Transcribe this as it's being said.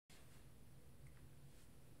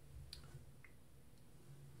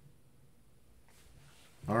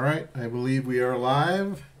All right, I believe we are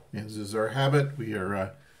live. As is our habit, we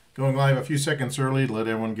are going live a few seconds early to let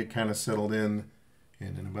everyone get kind of settled in.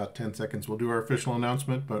 And in about 10 seconds, we'll do our official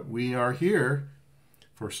announcement. But we are here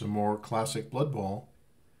for some more classic Blood Bowl.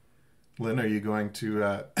 Lynn, are you going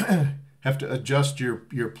to have to adjust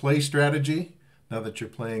your play strategy now that you're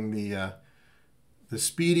playing the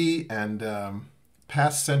speedy and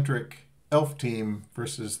pass-centric elf team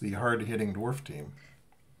versus the hard-hitting dwarf team?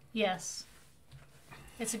 Yes.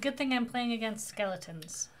 It's a good thing I'm playing against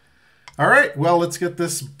skeletons. All right, well, let's get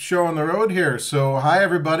this show on the road here. So, hi,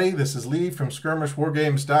 everybody. This is Lee from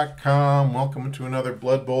skirmishwargames.com. Welcome to another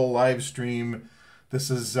Blood Bowl live stream.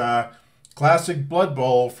 This is classic Blood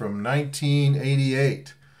Bowl from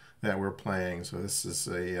 1988 that we're playing. So this is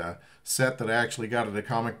a set that I actually got at a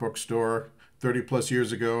comic book store 30 plus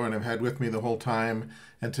years ago and have had with me the whole time.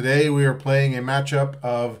 And today we are playing a matchup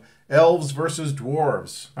of Elves versus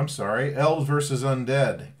Dwarves. I'm sorry, Elves versus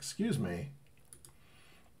Undead. Excuse me.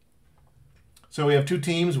 So we have two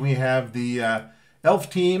teams. We have the Elf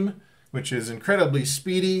team, which is incredibly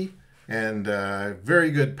speedy and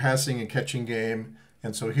very good passing and catching game.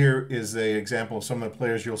 And so here is an example of some of the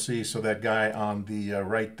players you'll see. So that guy on the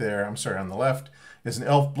right there, I'm sorry, on the left, is an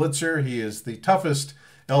Elf blitzer. He is the toughest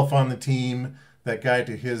elf on the team. That guy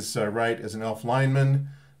to his right is an elf lineman.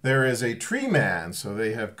 There is a tree man, so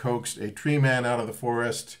they have coaxed a tree man out of the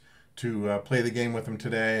forest to play the game with them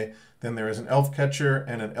today. Then there is an elf catcher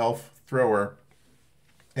and an elf thrower.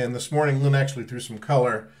 And this morning, Lynn actually threw some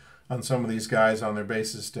color on some of these guys on their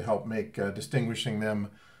bases to help make distinguishing them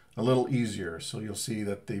a little easier. So you'll see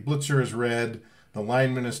that the blitzer is red, the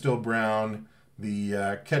lineman is still brown,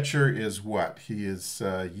 the catcher is what? He is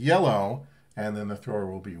yellow, and then the thrower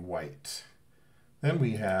will be white. Then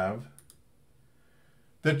we have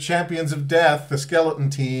the Champions of Death, the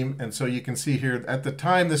skeleton team. And so you can see here, at the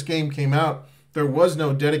time this game came out, there was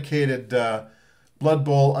no dedicated Blood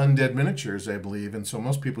Bowl Undead miniatures, I believe. And so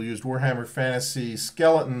most people used Warhammer Fantasy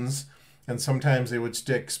skeletons, and sometimes they would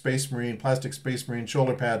stick Space Marine, plastic Space Marine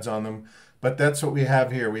shoulder pads on them. But that's what we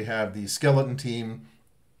have here. We have the skeleton team.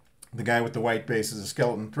 The guy with the white base is a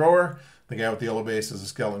skeleton thrower. The guy with the yellow base is a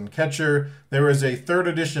skeleton catcher. There is a 3rd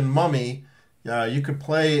edition mummy. You could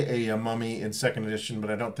play a mummy in 2nd edition,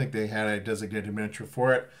 but I don't think they had a designated miniature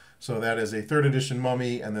for it. So that is a 3rd edition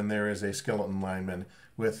mummy, and then there is a skeleton lineman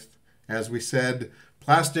with, as we said,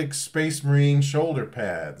 plastic Space Marine shoulder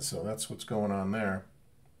pads. So that's what's going on there.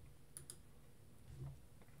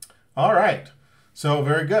 All right. So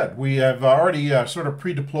very good. We have already sort of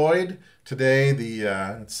pre-deployed today.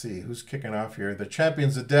 Let's see, who's kicking off here? The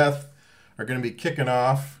Champions of Death are going to be kicking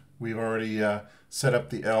off. We've already set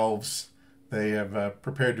up the Elves. They have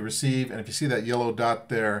prepared to receive, and if you see that yellow dot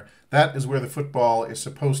there, that is where the football is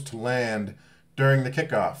supposed to land during the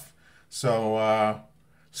kickoff. So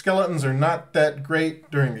skeletons are not that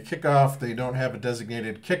great during the kickoff. They don't have a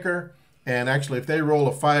designated kicker, and actually if they roll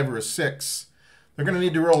a 5 or a 6, they're going to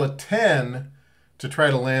need to roll a 10 to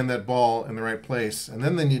try to land that ball in the right place, and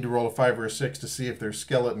then they need to roll a 5 or a 6 to see if their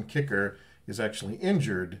skeleton kicker is actually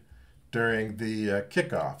injured during the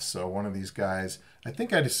kickoff. So one of these guys, I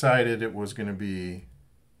think I decided it was going to be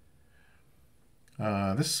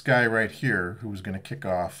this guy right here who was going to kick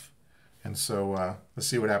off. And so let's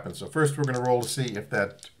see what happens. So first we're going to roll to see if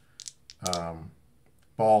that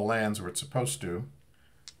ball lands where it's supposed to.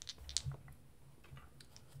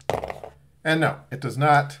 And no, it does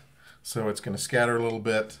not. So it's going to scatter a little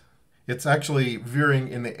bit. It's actually veering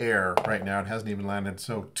in the air right now. It hasn't even landed.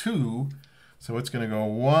 So 2. So it's going to go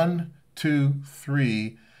 1, 2,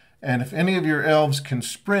 3. And if any of your elves can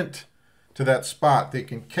sprint to that spot, they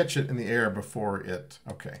can catch it in the air before it.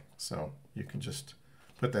 Okay, so you can just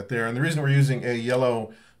put that there. And the reason we're using a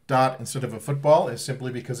yellow dot instead of a football is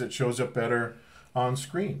simply because it shows up better on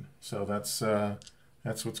screen. So that's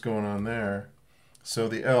what's going on there. So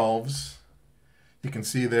the elves, you can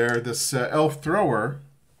see there, this elf thrower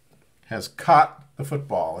has caught the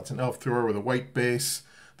football. It's an elf thrower with a white base.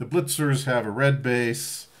 The blitzers have a red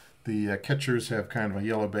base. The catchers have kind of a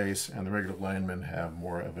yellow base, and the regular linemen have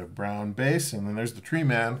more of a brown base. And then there's the tree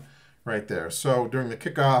man right there. So during the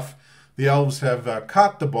kickoff, the elves have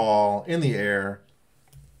caught the ball in the air.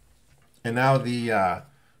 And now the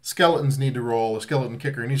skeletons need to roll. The skeleton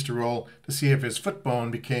kicker needs to roll to see if his foot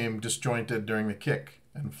bone became disjointed during the kick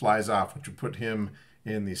and flies off, which would put him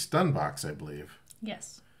in the stun box, I believe.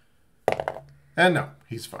 Yes. And no,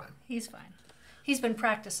 he's fine. He's fine. He's been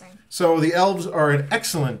practicing. So the Elves are an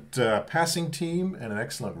excellent passing team and an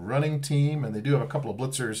excellent running team, and they do have a couple of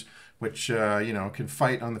blitzers which can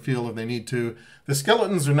fight on the field if they need to. The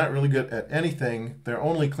skeletons are not really good at anything. Their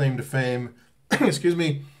only claim to fame, excuse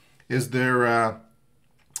me, is their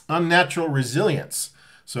unnatural resilience.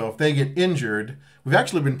 So if they get injured, we've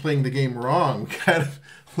actually been playing the game wrong. We kind of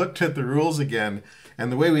looked at the rules again,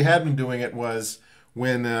 and the way we had been doing it was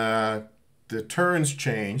when the turns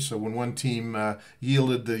changed, so when one team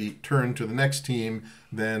yielded the turn to the next team,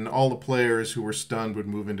 then all the players who were stunned would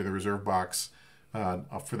move into the reserve box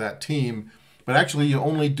for that team. But actually, you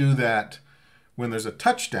only do that when there's a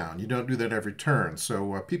touchdown. You don't do that every turn.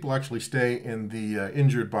 So people actually stay in the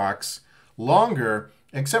injured box longer,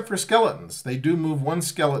 except for skeletons. They do move one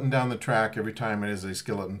skeleton down the track every time it is a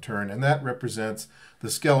skeleton turn, and that represents the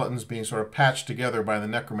skeletons being sort of patched together by the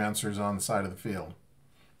necromancers on the side of the field.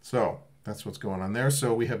 So that's what's going on there.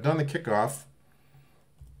 So we have done the kickoff.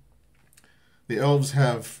 The elves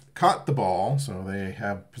have caught the ball, so they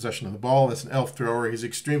have possession of the ball. That's an elf thrower. He's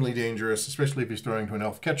extremely dangerous, especially if he's throwing to an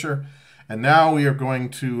elf catcher. And now we are going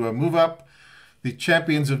to move up the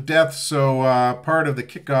champions of death. So part of the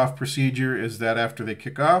kickoff procedure is that after they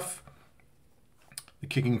kick off, the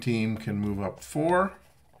kicking team can move up 4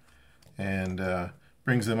 and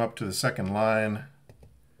brings them up to the second line.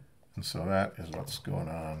 And so that is what's going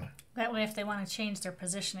on. That way, if they want to change their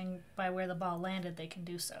positioning by where the ball landed, they can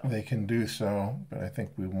do so. They can do so, but I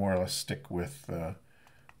think we more or less stick with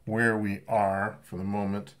where we are for the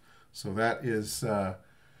moment. So that is,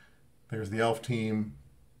 there's the elf team,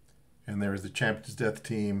 and there's the Champions Death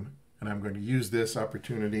team, and I'm going to use this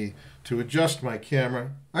opportunity to adjust my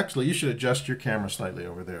camera. Actually, you should adjust your camera slightly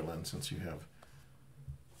over there, Lynn, since you have.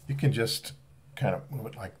 You can just kind of move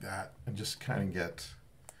it like that and just kind of get,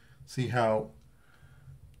 see how.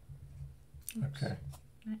 Oops. Okay.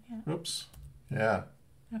 Not yet. Oops. Yeah.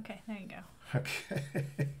 Okay, there you go.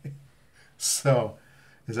 Okay. So,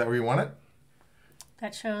 is that where you want it?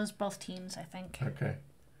 That shows both teams, I think. Okay.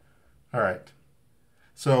 All right.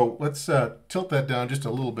 So let's tilt that down just a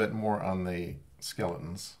little bit more on the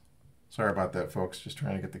skeletons. Sorry about that, folks. Just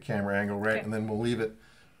trying to get the camera angle right, Okay. and then we'll leave it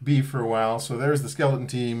be for a while. So there's the skeleton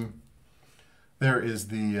team. There is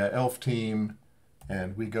the elf team,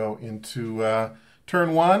 and we go into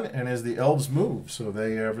turn 1, and as the elves move, so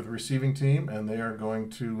they are the receiving team, and they are going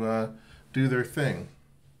to do their thing.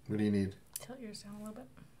 What do you need? Tilt yours down a little bit.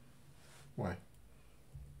 Why?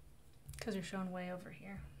 Because you're showing way over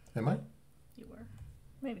here. Am I? You were.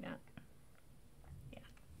 Maybe not.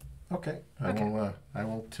 Okay. Okay. I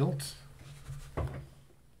will tilt. All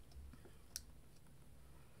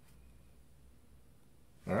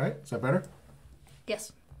right. Is that better?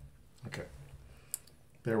 Yes. Okay.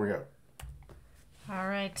 There we go. All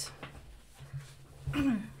right.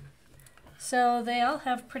 So they all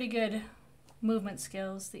have pretty good movement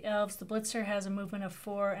skills. The elves, the blitzer has a movement of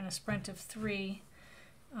 4 and a sprint of 3.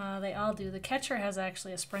 They all do. The catcher has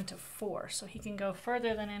actually a sprint of 4, so he can go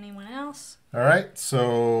further than anyone else. All right.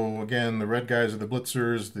 So again, the red guys are the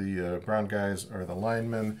blitzers, the brown guys are the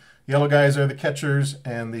linemen, the yellow guys are the catchers,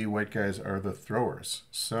 and the white guys are the throwers.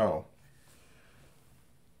 So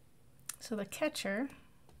the catcher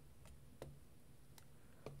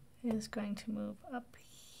is going to move up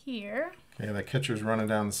here. okay, that catcher's running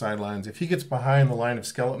down the sidelines. If he gets behind the line of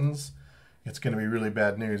skeletons, it's going to be really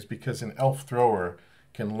bad news because an elf thrower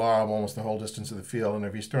can lob almost the whole distance of the field, and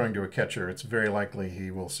if he's throwing to a catcher, it's very likely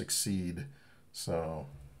he will succeed. So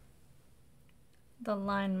The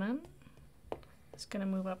lineman is going to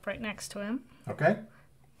move up right next to him. okay.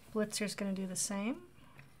 Blitzer's going to do the same.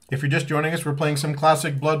 If you're just joining us, we're playing some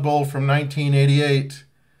classic Blood Bowl from 1988.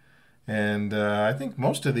 And I think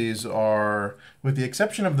most of these are, with the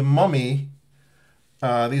exception of the Mummy,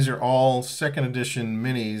 these are all second edition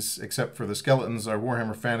minis, except for the skeletons are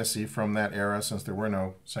Warhammer Fantasy from that era, since there were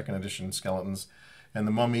no second edition skeletons. And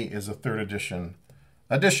the Mummy is a third edition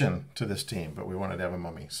addition to this team, but we wanted to have a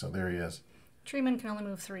Mummy, so there he is. Treeman can only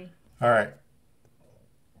move 3. All right.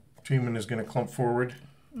 Treeman is going to clump forward.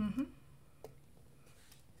 Mm-hmm.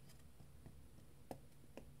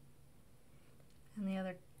 And the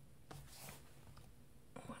other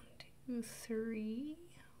 1, 2, 3.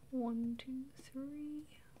 1, 2, 3,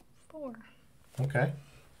 4. Okay.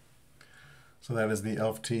 So that is the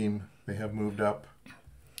elf team. They have moved up.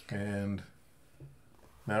 And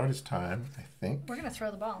now it is time, I think. We're going to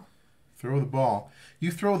throw the ball. Throw the ball.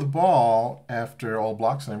 You throw the ball after all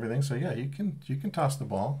blocks and everything, so yeah, you can toss the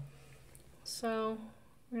ball. So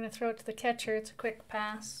we're going to throw it to the catcher. It's a quick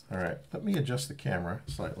pass. All right. Let me adjust the camera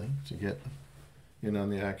slightly to get in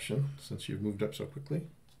on the action since you've moved up so quickly.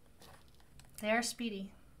 They are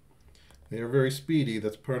speedy. They are very speedy.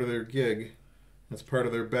 That's part of their gig. That's part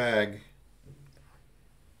of their bag.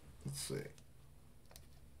 Let's see.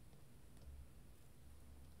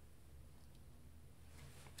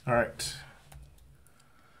 All right.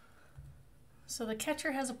 So the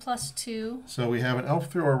catcher has a +2. So we have an elf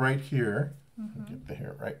thrower right here. Get the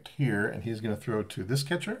hair right here, and he's going to throw to this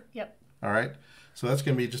catcher. Yep. All right. So that's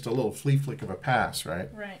going to be just a little flea flick of a pass, right?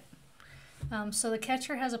 Right. So the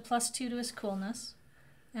catcher has a +2 to his coolness,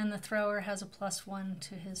 and the thrower has a +1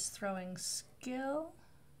 to his throwing skill,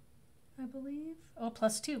 I believe. Oh,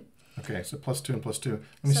 +2. Okay, so +2 and +2.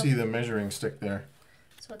 Let me see the measuring stick there.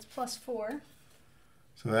 So it's +4.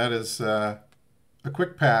 So that is a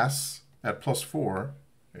quick pass at +4.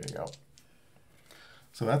 There you go.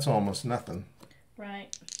 So that's almost nothing.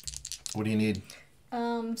 Right. What do you need?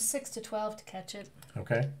 6 to 12 to catch it.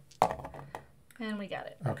 Okay. And we got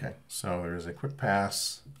it. Okay, so there is a quick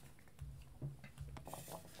pass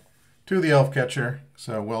to the elf catcher.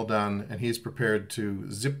 So well done. And he's prepared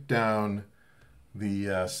to zip down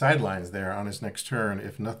the sidelines there on his next turn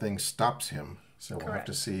if nothing stops him. So we'll have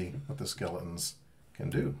to see what the skeletons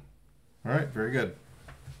can do. All right, very good.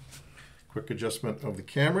 Quick adjustment of the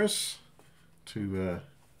cameras to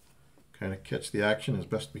kind of catch the action as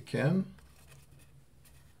best we can.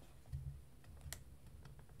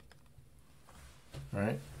 All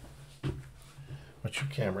right. What's your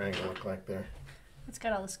camera angle look like there? It's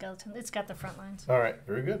got all the skeletons. It's got the front lines. All right,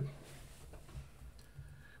 very good.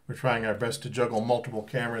 We're trying our best to juggle multiple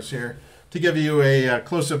cameras here to give you a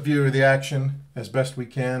close-up view of the action as best we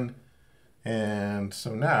can. And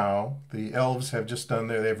so now the elves have just done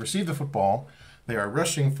they've received the football. They are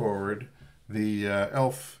rushing forward. The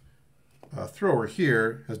elf thrower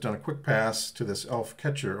here has done a quick pass to this elf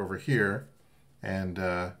catcher over here. And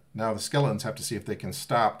now the skeletons have to see if they can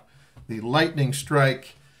stop the lightning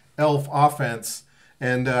strike elf offense.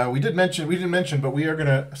 And we didn't mention, but we are going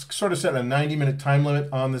to sort of set a 90-minute time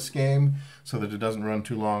limit on this game so that it doesn't run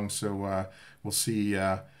too long. So we'll see,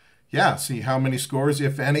 see how many scores,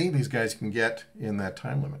 if any, these guys can get in that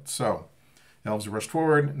time limit. So elves are rushed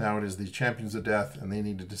forward. Now it is the champions of death, and they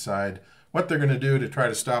need to decide what they're going to do to try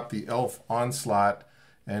to stop the elf onslaught.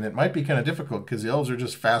 And it might be kind of difficult because the elves are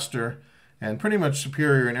just faster and pretty much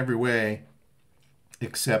superior in every way,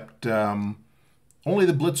 except only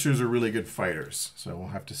the blitzers are really good fighters. So we'll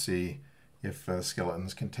have to see if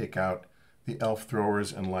skeletons can take out the elf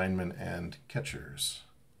throwers and linemen and catchers.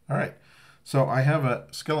 All right, so I have a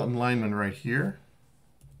skeleton lineman right here.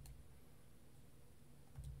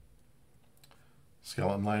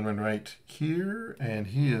 Skeleton lineman right here, and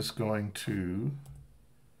he is going to,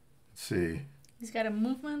 let's see. He's got a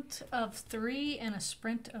movement of 3 and a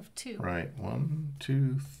sprint of 2. Right, 1,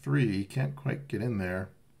 2, 3. Can't quite get in there.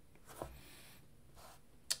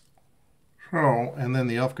 So, and then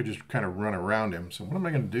the elf could just kind of run around him. So what am I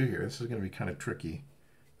going to do here? This is going to be kind of tricky.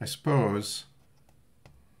 I suppose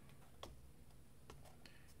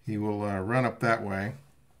he will run up that way.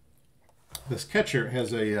 This catcher has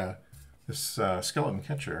this skeleton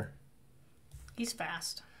catcher. He's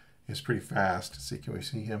fast. He's pretty fast. Let's see, can we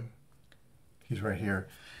see him? He's right here.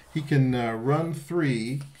 He can run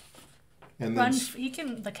 3, and then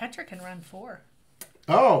the catcher can run 4.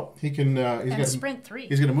 Oh, he can. He's and got sprint 3.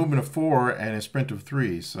 He's got a movement of 4 and a sprint of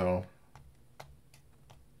 3. So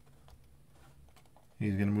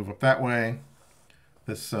he's going to move up that way.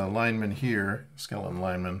 This lineman here, skeleton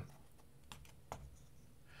lineman.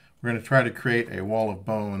 We're going to try to create a wall of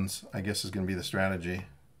bones. I guess is going to be the strategy.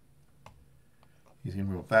 He's going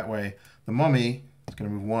to move up that way. The mummy is going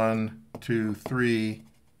to move 1, 2, 3.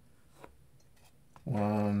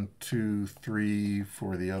 1, 2, 3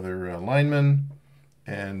 for the other lineman.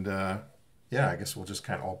 And yeah, I guess we'll just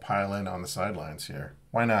kind of all pile in on the sidelines here.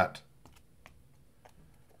 Why not?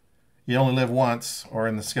 You only live once, or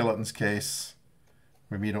in the skeleton's case,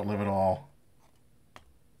 maybe you don't live at all.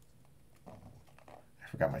 I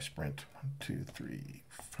forgot my sprint. 1, 2, 3.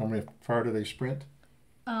 How far do they sprint?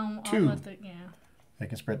 2. Yeah. They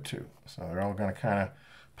can sprint 2. So they're all going to kind of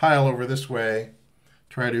pile over this way,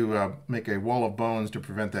 try to make a wall of bones to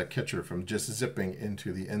prevent that catcher from just zipping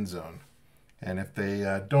into the end zone. And if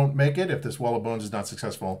they don't make it, if this wall of bones is not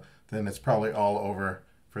successful, then it's probably all over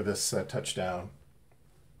for this touchdown.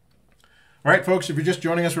 All right, folks, if you're just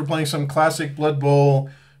joining us, we're playing some classic Blood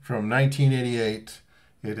Bowl from 1988.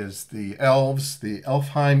 It is the Elves, the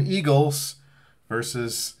Elfheim Eagles,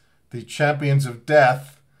 versus the Champions of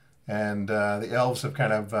Death. And the Elves have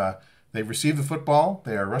kind of, they've received the football.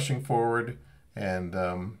 They are rushing forward. And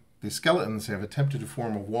the skeletons have attempted to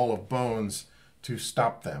form a wall of bones to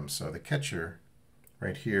stop them. So the catcher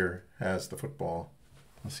right here has the football.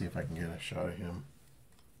 Let's see if I can get a shot of him.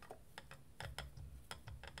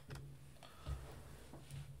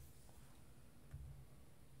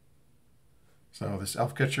 So this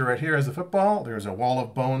elf catcher right here has the football. There's a wall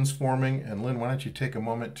of bones forming. And Lynn, why don't you take a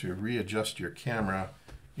moment to readjust your camera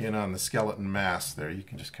in on the skeleton mass there. You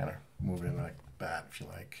can just kind of move in like that if you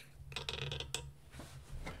like.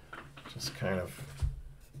 Just kind of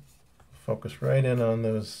focus right in on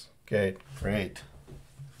those. Okay, great.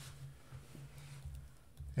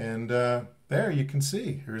 And there you can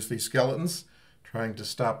see, here's the skeletons trying to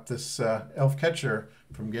stop this elf catcher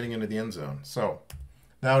from getting into the end zone. So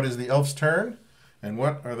now it is the elf's turn. And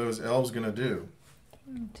what are those elves going to do?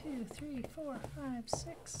 1, 2, 3, 4, 5,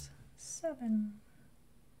 6, 7.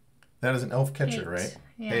 That is an elf catcher, 8. right?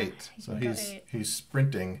 Yeah, 8. So he's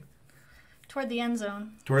sprinting toward the end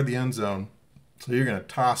zone. Toward the end zone. So you're going to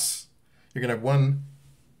toss. You're going to have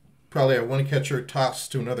probably have one catcher toss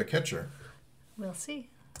to another catcher. We'll see.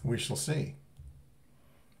 We shall see.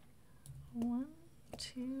 1,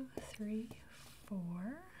 2, 3, 4.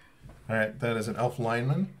 All right, that is an elf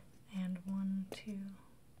lineman. And 1, 2,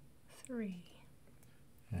 3.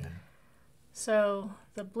 Yeah. So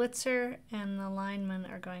the blitzer and the lineman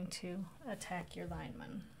are going to attack your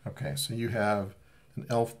lineman. Okay, so you have an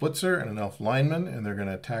elf blitzer and an elf lineman, and they're going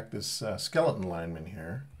to attack this skeleton lineman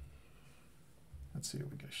here. Let's see if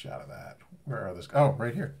we get a shot of that. Where are those? Oh,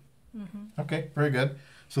 right here. Mm-hmm. Okay, very good.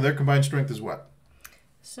 So their combined strength is what?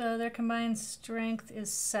 So their combined strength is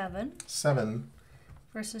 7. 7.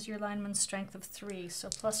 Versus your lineman's strength of 3, so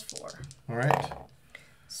plus 4. All right.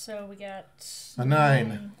 So we got a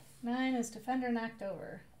 9. 9 is defender knocked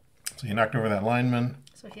over. So he knocked over that lineman.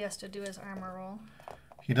 So he has to do his armor roll.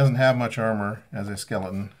 He doesn't have much armor as a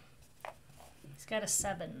skeleton. He's got a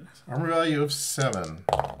 7. Armor value of 7.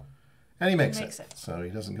 And he makes it. So he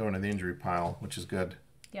doesn't go into the injury pile, which is good.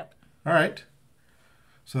 Yep. All right.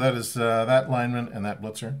 So that is that lineman and that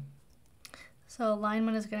blitzer. So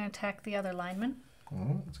lineman is going to attack the other lineman.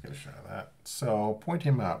 Oh, let's get a shot of that. So point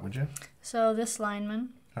him out, would you? So this lineman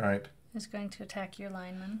All right. is going to attack your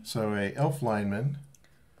lineman. So a elf lineman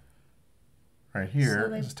right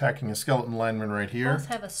here is attacking a skeleton lineman right here. Both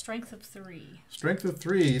have a strength of 3. Strength of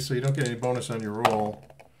 3, so you don't get any bonus on your roll.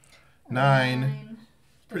 9.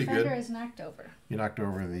 Pretty good. Defender is knocked over. You knocked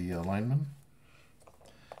over the lineman.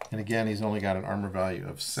 And again, he's only got an armor value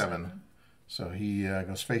of 7. So he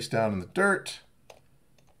goes face down in the dirt.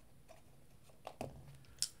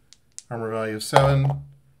 Armor value of 7.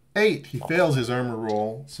 8. He fails his armor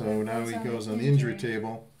roll, so now he goes on the injury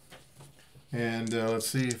table. And let's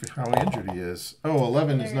see how injured he is. Oh,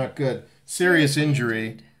 11 is not good. Serious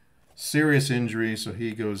injury. Serious injury, so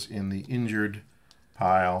he goes in the injured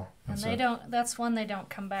pile. And they don't. That's one they don't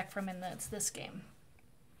come back from in this game.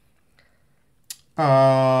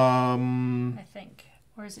 I think.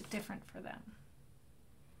 Or is it different for them?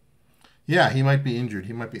 Yeah, he might be injured.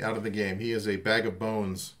 He might be out of the game. He is a bag of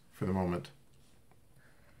bones for the moment.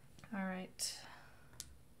 All right.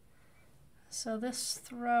 So this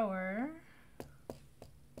thrower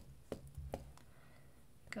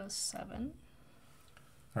goes 7.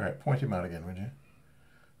 All right, point him out again, would you?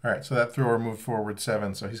 All right, so that thrower moved forward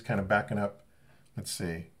 7, so he's kind of backing up. Let's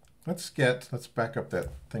see. Let's back up that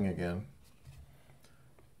thing again.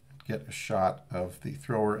 Get a shot of the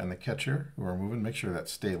thrower and the catcher who are moving. Make sure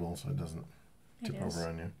that's stable so it doesn't tip over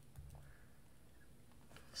on you.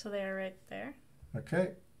 So they are right there.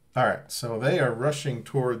 Okay. All right, so they are rushing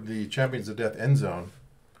toward the Champions of Death end zone.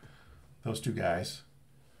 Those two guys.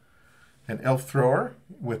 An elf thrower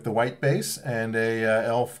with the white base and a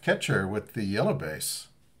elf catcher with the yellow base.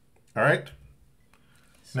 All right.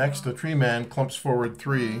 So next, the tree man clumps forward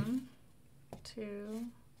 3. 1, 2,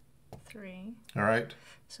 3. All right.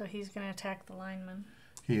 So he's going to attack the lineman.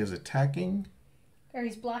 He is attacking. Or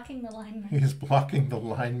he's blocking the lineman. He is blocking the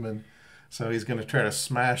lineman. So he's going to try to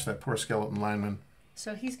smash that poor skeleton lineman.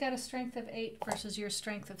 So he's got a strength of 8 versus your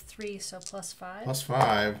strength of 3, so plus 5. Plus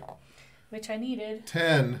 5. Which I needed.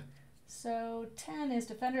 10. So 10 is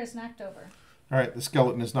defender is knocked over. All right, the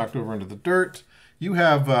skeleton is knocked over into the dirt. You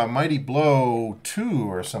have Mighty Blow 2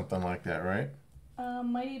 or something like that, right?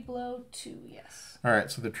 Mighty Blow 2, yes. All right,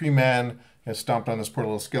 so the tree man has stomped on this poor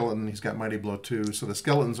little skeleton. He's got Mighty Blow 2. So the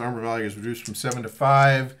skeleton's armor value is reduced from 7 to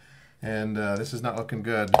 5. And this is not looking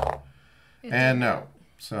good. No.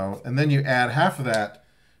 So, and then you add half of that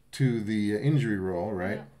to the injury roll,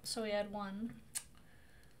 right? Yeah. So we add 1.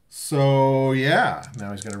 So, yeah.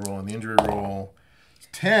 Now he's going to roll in the injury roll.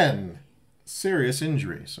 10. Serious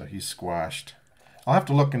injury. So he's squashed. I'll have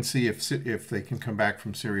to look and see if they can come back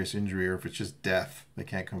from serious injury or if it's just death they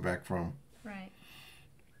can't come back from. Right.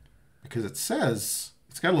 Because it says,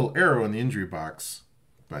 it's got a little arrow in the injury box,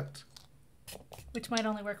 but... Which might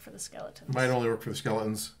only work for the skeletons. Might only work for the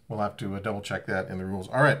skeletons. We'll have to double check that in the rules.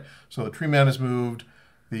 All right, so the tree man has moved.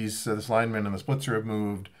 This lineman and this blitzer have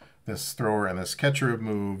moved. This thrower and this catcher have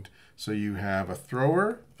moved. So you have a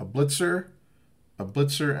thrower, a blitzer, a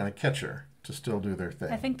blitzer, and a catcher to still do their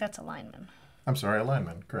thing. I think that's a lineman. I'm sorry, a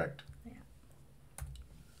lineman, correct. Yeah.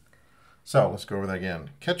 So let's go over that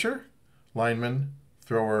again. Catcher, lineman,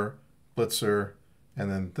 thrower, blitzer,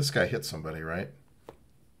 and then this guy hit somebody, right?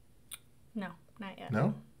 No, not yet.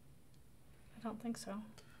 No? I don't think so.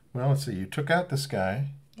 Well, let's see. You took out this guy.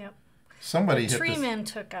 Yep. Somebody The hit this. treeman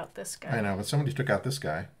took out this guy. I know, but somebody took out this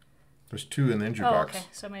guy. There's 2 in the injury box. Okay.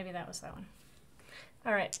 So maybe that was that one.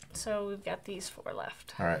 All right. So we've got these 4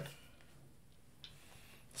 left. All right.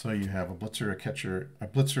 So you have a blitzer, a catcher, a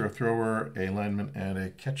blitzer, a thrower, a lineman, and a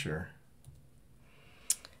catcher.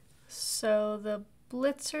 So the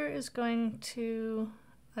blitzer is going to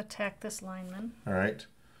attack this lineman. All right.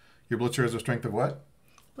 Your blitzer has a strength of what?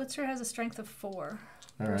 Blitzer has a strength of 4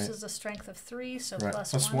 All versus a strength of 3, so right.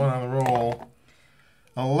 plus Plus 1. 1 on the roll.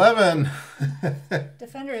 11.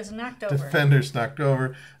 Defender is knocked over. Defender's knocked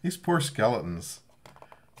over. These poor skeletons.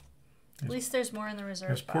 At least there's more in the reserve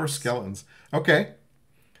There's box. poor skeletons. Okay.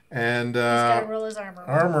 And He's got to roll his armor.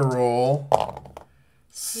 armor roll.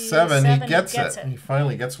 7. He gets it. He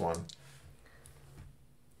finally gets one.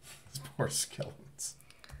 These poor skeletons.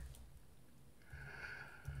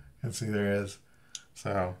 And see, there he is.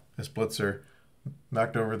 So this blitzer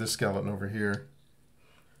knocked over this skeleton over here.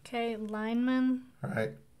 Okay, lineman All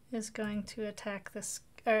right. is going to attack this,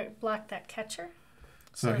 or block that catcher.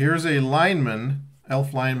 So here's a lineman,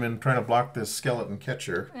 elf lineman, trying to block this skeleton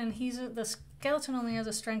catcher. And the skeleton only has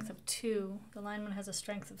a strength of 2. The lineman has a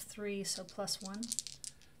strength of 3, so plus 1.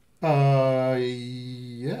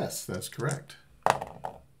 Yes, that's correct.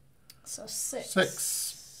 So 6.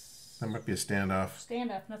 6. That might be a standoff.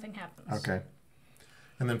 Stand up, nothing happens. Okay.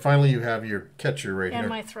 And then finally you have your catcher right here. And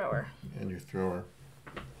my thrower. And your thrower.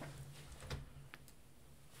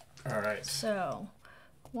 All right. So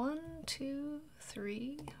 1, 2,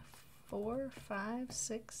 3, 4, 5,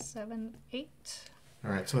 6, 7, 8.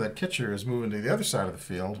 All right, so that catcher is moving to the other side of the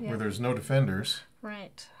field Yeah. where there's no defenders.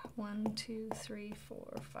 Right. 1, 2, 3,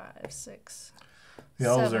 4, 5, 6. The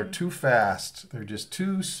elves are 7. too fast. They're just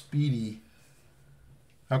too speedy.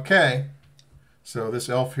 Okay. So this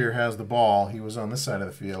elf here has the ball. He was on this side of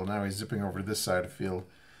the field. Now he's zipping over to this side of the field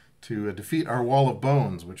to defeat our wall of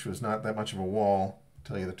bones, which was not that much of a wall, to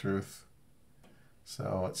tell you the truth.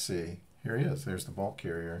 So let's see. Here he is. There's the ball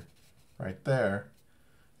carrier right there.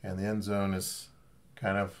 And the end zone is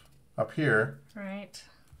kind of up here. Right.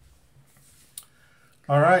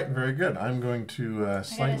 All right, very good. I'm going to I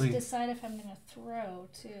slightly... gotta decide if I'm gonna throw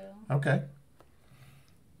too. Okay.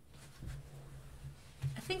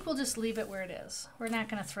 I think we'll just leave it where it is. We're not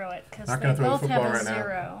gonna throw it because Not they gonna throw the both football have a right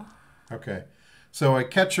now. 0. Okay. So a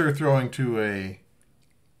catcher throwing to a...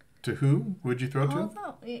 To who would you throw to?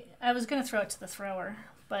 Although, I was gonna throw it to the thrower,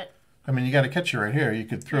 but I mean, you got a catcher right here. You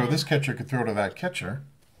could throw... Yeah. This catcher could throw to that catcher.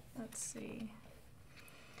 let's see.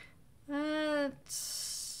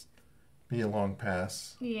 Be a long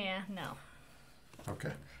pass. Yeah, no,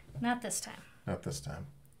 Okay. not this time. Not this time.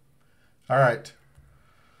 All right.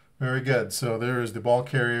 Very good. So there is the ball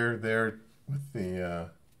carrier there with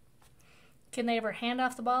the... Can they ever hand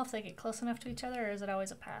off the ball if they get close enough to each other, or is it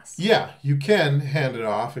always a pass? Yeah, you can hand it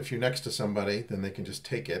off. If you're next to somebody, then they can just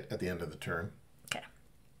take it at the end of the turn. Okay.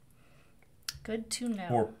 Good to know.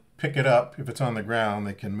 Or pick it up. If it's on the ground,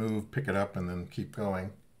 they can move, pick it up, and then keep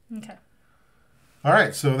going. Okay. All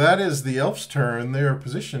right, so that is the elf's turn. They're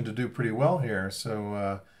positioned to do pretty well here.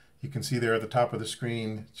 So you can see there at the top of the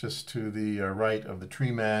screen, just to the right of the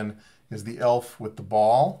tree man, is the elf with the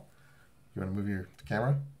ball. You want to move your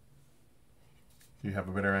camera? Do you have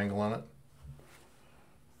a better angle on it?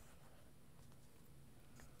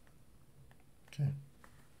 Okay.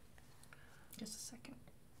 Just a second.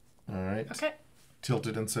 All right. Okay.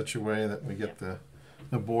 Tilted in such a way that we get the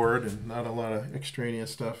board and not a lot of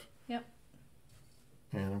extraneous stuff. Yep.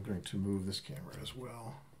 And I'm going to move this camera as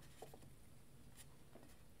well.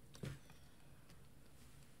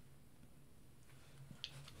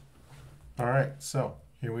 All right, so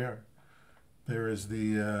here we are. There is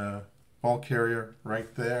the ball carrier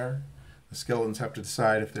right there. The skeletons have to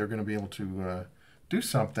decide if they're going to be able to do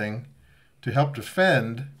something to help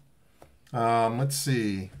defend. Let's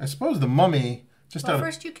see. I suppose the mummy just Well, out of...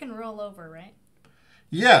 first you can roll over, right?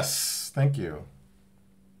 Yes, thank you.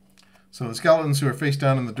 So the skeletons who are face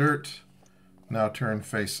down in the dirt now turn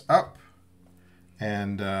face up,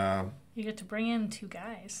 and You get to bring in 2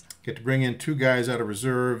 guys. get to bring in 2 guys out of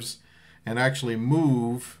reserves and actually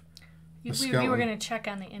move the We skeleton. were going to check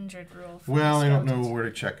on the injured rule. For Well, the I don't know skeletons. where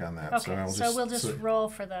to check on that. Okay, So, we'll just roll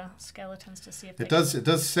for the skeletons to see if they It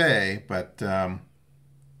does say, but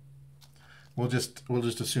we'll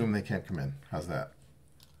just assume they can't come in. How's that?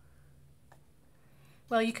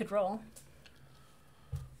 Well, you could roll.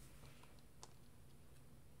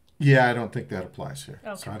 Yeah, I don't think that applies here.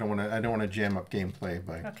 Okay. So I don't want to jam up gameplay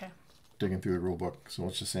by Okay. digging through the rule book. So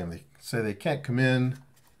let's just say they can't come in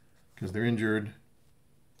because they're injured.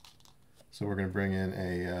 So we're going to bring in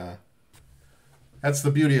a. That's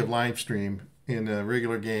the beauty of live stream. In a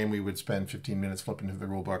regular game, we would spend 15 minutes flipping through the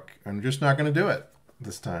rule book. I'm just not going to do it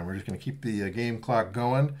this time. We're just going to keep the game clock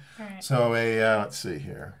going. All right. So let's see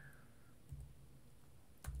here.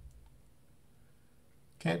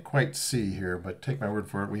 Can't quite see here, but take my word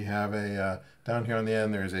for it. We have a down here on the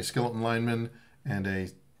end. There's a skeleton lineman and a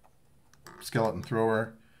skeleton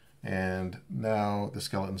thrower, and now the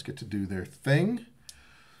skeletons get to do their thing.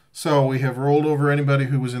 So we have rolled over anybody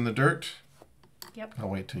who was in the dirt. Yep. I'll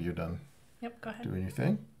wait till you're done. Yep, go ahead. Doing your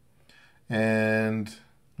thing. And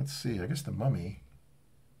let's see, I guess the mummy.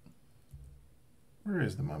 Where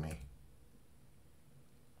is the mummy?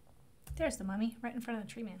 There's the mummy, right in front of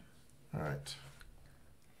the tree man. All right.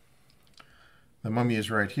 The mummy is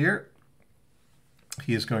right here.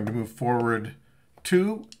 He is going to move forward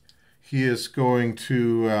 2. He is going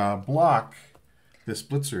to block this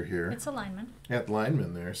blitzer here. It's a lineman. At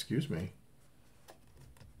lineman there, excuse me.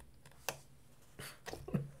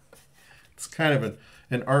 It's kind of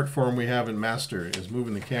an art form we have in Master, is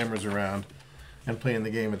moving the cameras around and playing the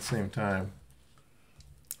game at the same time.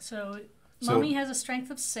 So mummy has a strength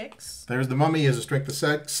of 6. There's the mummy, has a strength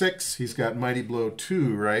of 6. He's got mighty blow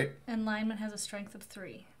 2, right? And lineman has a strength of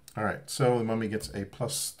 3. All right, so the mummy gets a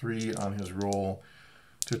 +3 on his roll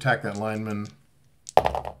to attack that lineman. You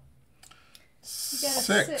got a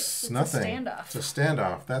 6. It's Nothing. A standoff. It's a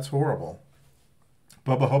standoff. That's horrible.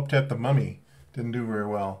 Bubba Hopet the mummy didn't do very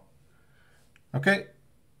well. Okay,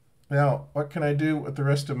 now what can I do with the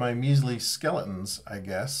rest of my measly skeletons, I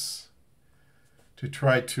guess, to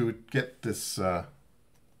try to get this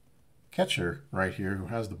catcher right here who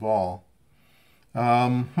has the ball.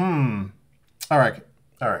 All right,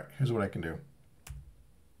 here's what I can do.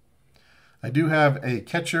 I do have a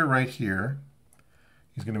catcher right here.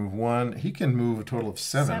 He's going to move 1. He can move a total of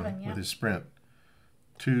 7 with his sprint.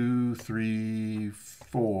 2, 3,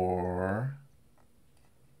 4.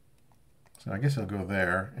 So I guess I'll go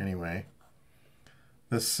there anyway.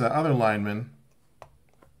 This other lineman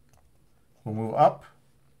will move up.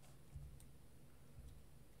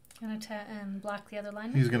 And block the other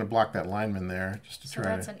lineman? He's going to block that lineman there just to so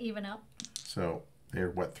try that's to... an even up. So they're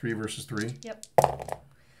what, 3 versus 3? Yep.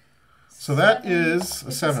 So that is a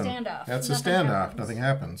it's 7. A standoff. That's Nothing a standoff. happens. Nothing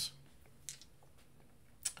happens.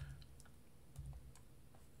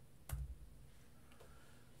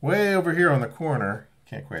 Way over here on the corner,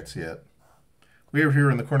 can't quite see it. Way over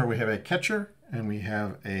here in the corner we have a catcher and we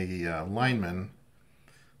have a lineman.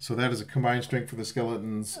 So that is a combined strength for the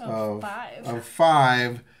skeletons of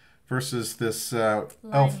 5 versus this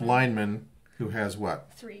elf lineman who has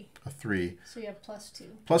what? 3. A 3. So you have +2.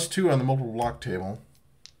 +2 on the multiple block table.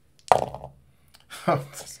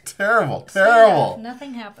 It's terrible, terrible.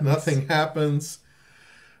 Nothing happens. Nothing happens.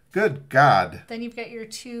 Good God. Then you've got your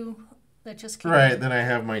 2 that just came Right, in. then I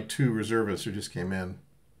have my 2 reservists who just came in.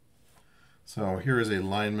 So here is a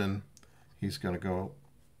lineman. He's going to go,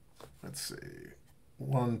 let's see,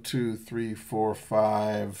 1, 2, 3, 4,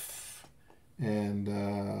 5.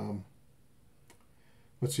 And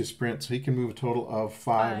what's his sprint? So he can move a total of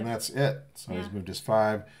 5, and that's it. So he's moved his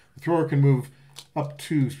 5. The thrower can move up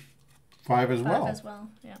to 5 as well. 5 as well,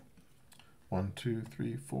 yeah. 1, 2,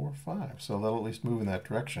 3, 4, 5. So that'll at least move in that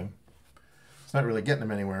direction. It's not really getting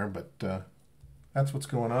him anywhere, but that's what's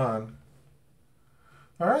going on.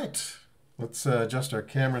 All right. Let's adjust our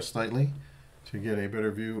camera slightly to get a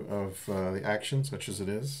better view of the action, such as it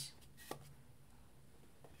is.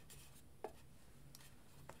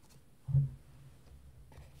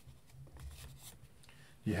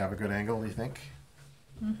 You have a good angle, do you think?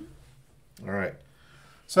 Mm-hmm. All right.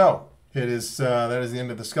 So it is that is the end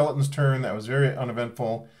of the skeletons' turn. That was very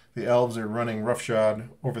uneventful. The elves are running roughshod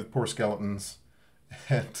over the poor skeletons.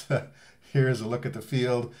 And here's a look at the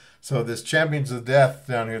field. So this Champions of Death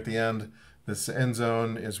down here at the end, this end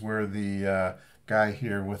zone is where the guy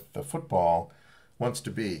here with the football wants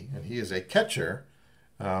to be. And he is a catcher,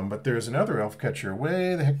 but there's another elf catcher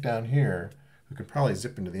way the heck down here who could probably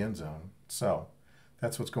zip into the end zone. So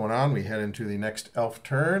that's what's going on. We head into the next elf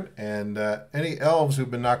turn, and any elves who've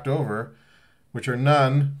been knocked over, which are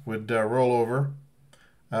none, would roll over.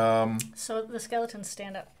 So the skeletons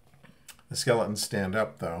stand up. The skeletons stand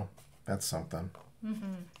up, though. That's something.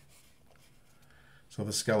 Mm-hmm. So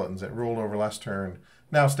the skeletons that rolled over last turn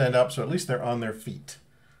now stand up, so at least they're on their feet.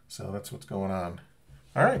 So that's what's going on.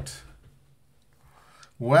 All right.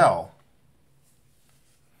 Well,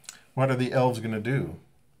 what are the elves going to do?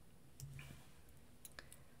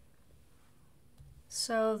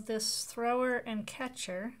 So this thrower and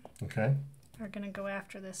catcher Okay. are going to go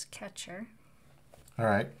after this catcher. All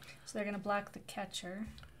right. So they're going to block the catcher.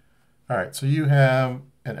 All right. So you have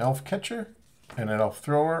an elf catcher and an elf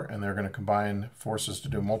thrower, and they're going to combine forces to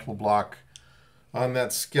do multiple block on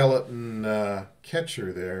that skeleton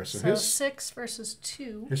catcher there. So his 6 versus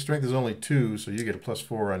 2. his strength is only 2, so you get a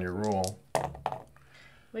 +4 on your roll.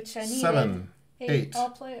 Which I needed. 7, 8.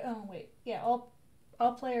 Oh wait, yeah, all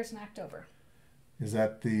players knocked over. Is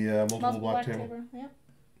that the multiple block table? Yep.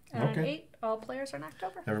 And Okay. 8, all players are knocked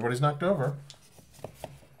over. Everybody's knocked over.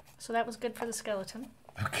 So that was good for the skeleton.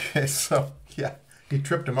 Okay, so yeah, he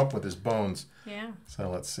tripped him up with his bones. Yeah.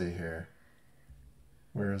 So let's see here.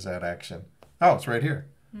 Where is that action? Oh, it's right here.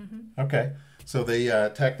 Okay, so they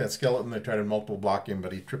attack that skeleton. They try to multiple block him,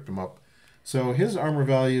 but he tripped him up. So his armor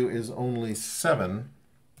value is only 7.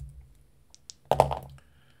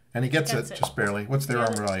 And he gets it just barely. What's their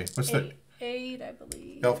armor value? What's 8, 8, I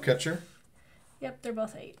believe. the elf catcher? Yep, they're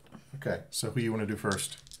both 8. Okay, so who you want to do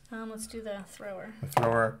first? Let's do the thrower. The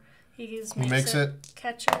thrower. He makes it.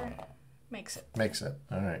 Catcher makes it. Makes it.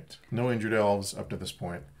 All right. No injured elves up to this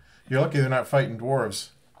point. You're lucky they're not fighting dwarves.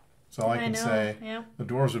 That's all I can say. Yep. The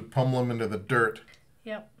dwarves would pummel them into the dirt.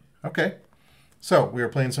 Yep. Okay. So we are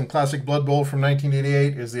playing some classic Blood Bowl from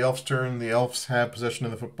 1988. It's the elf's turn. The elves have possession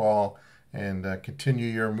of the football and continue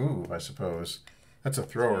your move, I suppose. That's a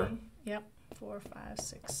thrower. 3, yep. 4, 5,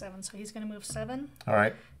 6, 7. So he's going to move 7. All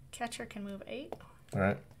right. Catcher can move 8. All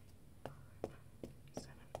right. 7,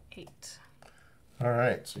 8. All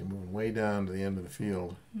right. So you're moving way down to the end of the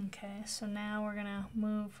field. Okay. So now we're going to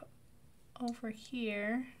move over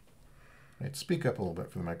here. Right. Speak up a little bit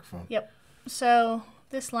for the microphone. Yep. So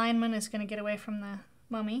this lineman is going to get away from the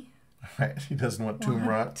mummy. All right. He doesn't want tomb 1,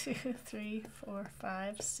 rot. 2, 3, 4,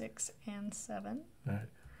 5, 6, and 7. All right.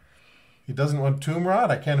 He doesn't want tomb rot?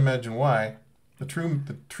 I can't imagine why. The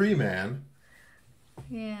tree man.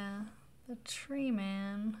 Yeah, the tree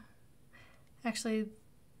man. Actually,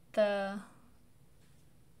 the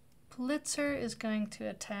blitzer is going to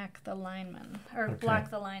attack the lineman, or block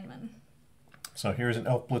the lineman. So here's an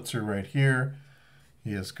elf blitzer right here.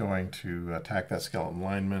 He is going to attack that skeleton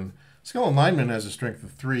lineman. Skeleton lineman has a strength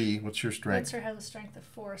of 3. What's your strength? Blitzer has a strength of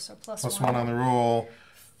 4, so plus Plus 1. 1 on the roll.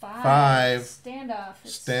 5. Standoff.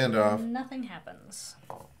 Standoff. Nothing happens.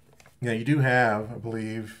 Yeah, you do have, I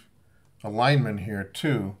believe, a lineman here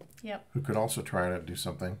too. Yep. Who could also try to do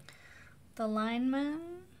something. The lineman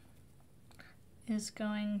is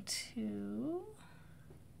going to...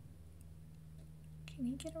 Can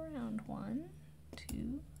he get around? 1,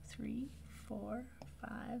 2, 3, 4,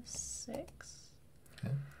 5, 6,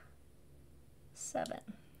 Okay. 7.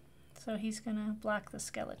 So he's going to block the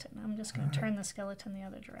skeleton. I'm just going to turn the skeleton the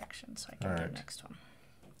other direction so I can do the next one.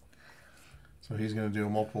 So he's going to do a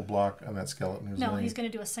multiple block on that skeleton who's No, laying. he's going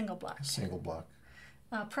to do a single block. A single block.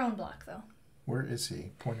 Prone block, though. Where is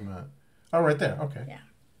he? Point him out. Oh, right there. Okay. Yeah.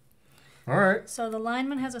 All right. So the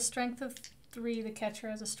lineman has a strength of 3. The catcher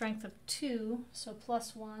has a strength of 2. So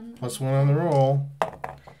plus 1. Plus 1 on the roll.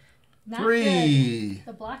 Not 3. good.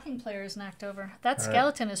 The blocking player is knocked over. That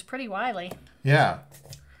skeleton is pretty wily. Yeah.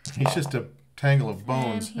 He's just a tangle of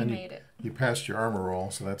bones. And he made it. You passed your armor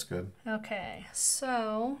roll, so that's good. Okay,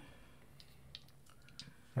 so...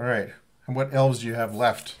 All right. And what elves do you have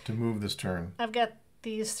left to move this turn? I've got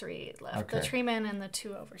these 3 left. Okay. The tree man and the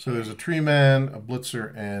 2 over So here. there's a tree man, a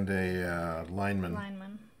blitzer, and a lineman.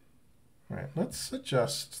 All right. Let's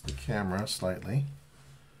adjust the camera slightly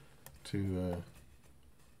to...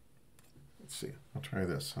 let's see. I'll try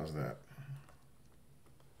this. How's that?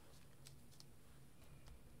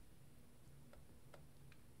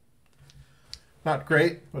 Not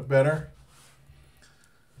great, but better.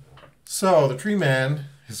 So the tree man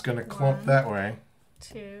is going to clump 1, that way.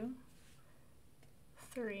 2,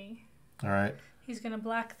 3. All right. He's going to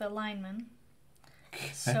block the lineman.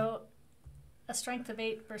 So a strength of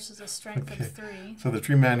 8 versus a strength of 3. So the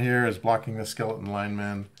tree man here is blocking the skeleton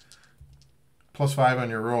lineman. Plus 5 on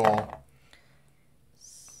your roll.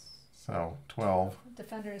 So 12.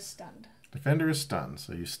 Defender is stunned. Defender is stunned.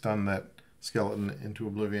 So you stun that skeleton into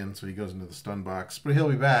oblivion, so he goes into the stun box. But he'll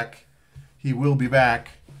be back. He will be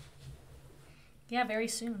back. Yeah, very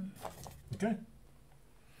soon. Okay.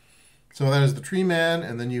 So that is the tree man,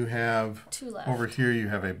 and then you have 2 left. over here you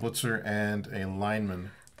have a blitzer and a lineman.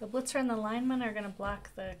 The blitzer and the lineman are going to block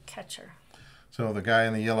the catcher. So the guy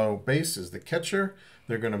in the yellow base is the catcher.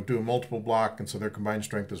 They're going to do a multiple block, and so their combined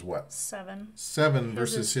strength is what? 7. 7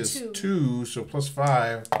 versus his 2, so plus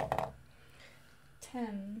 5.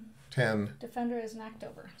 10. 10. Defender is knocked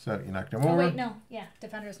over. So you knocked him Oh, over. wait, no. Yeah,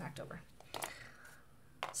 defender is knocked over.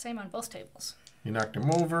 Same on both tables. You knocked him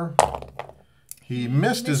over. He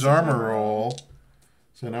missed his armor roll.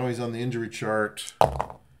 So now he's on the injury chart.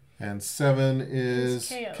 And 7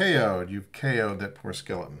 is KO'd. You've KO'd that poor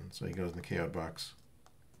skeleton. So he goes in the KO'd box.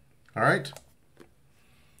 All right.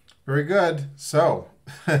 Very good. So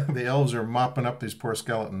the elves are mopping up these poor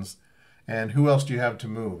skeletons. And who else do you have to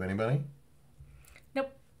move? Anybody?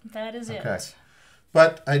 Nope. That is okay. it.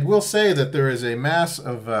 But I will say that there is a mass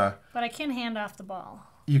of... but I can hand off the ball.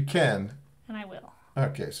 You can. And I will.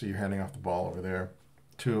 Okay, so you're handing off the ball over there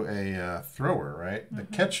to a thrower, right? The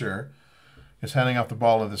catcher is handing off the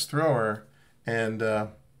ball to this thrower. And I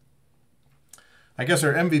guess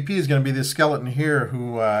our MVP is going to be this skeleton here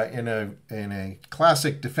who, in a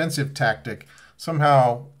classic defensive tactic,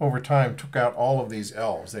 somehow over time took out all of these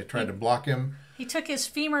elves. They tried to block him. He took his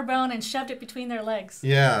femur bone and shoved it between their legs.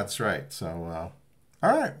 Yeah, that's right. So,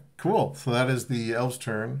 all right, cool. So that is the elves'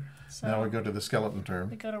 turn. So now we go to the skeleton turn.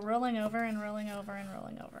 We go to rolling over and rolling over and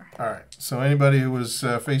rolling over. All right. So anybody who was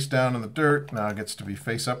face down in the dirt now gets to be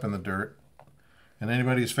face up in the dirt. And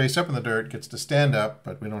anybody who's face up in the dirt gets to stand up,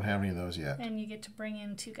 but we don't have any of those yet. And you get to bring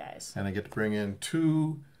in 2 guys. And I get to bring in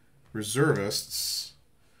 2 reservists.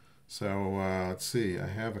 So let's see. I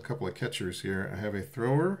have a couple of catchers here. I have a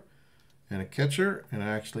thrower and a catcher. And I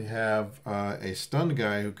actually have a stunned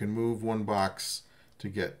guy who can move 1 box to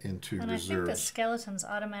get into and reserves. I think the skeletons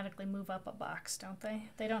automatically move up a box, don't they?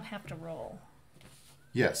 They don't have to roll.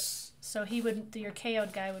 Yes. So he would, your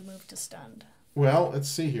KO'd guy would move to stunned. Well, let's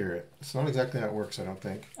see here. It's not exactly how it works, I don't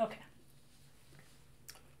think. Okay.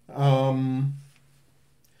 When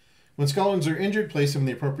skeletons are injured, place them in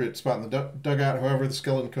the appropriate spot in the dugout. However, the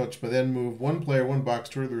skeleton coach may then move 1 player 1 box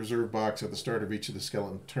toward the reserve box at the start of each of the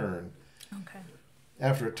skeleton turn. Okay.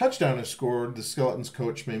 After a touchdown is scored, the skeleton's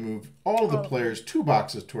coach may move all of the players 2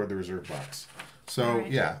 boxes toward the reserve box. So,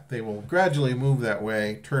 right. Yeah, they will gradually move that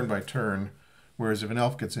way, turn by turn. Whereas if an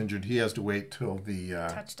elf gets injured, he has to wait till the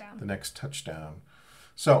next touchdown.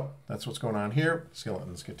 So, that's what's going on here.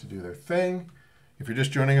 Skeletons get to do their thing. If you're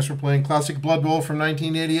just joining us, we're playing Classic Blood Bowl from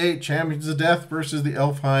 1988, Champions of Death versus the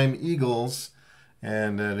Elfheim Eagles.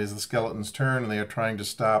 And it is the skeleton's turn, and they are trying to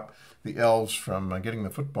stop the elves from getting the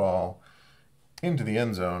football into the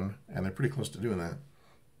end zone, and they're pretty close to doing that.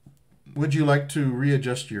 Would you like to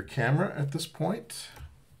readjust your camera at this point?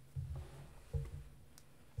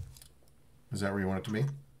 Is that where you want it to be?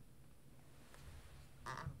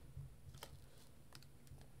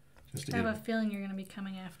 I have a feeling you're going to be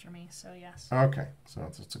coming after me, so yes. Okay, so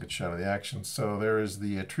it's a good shot of the action. So there is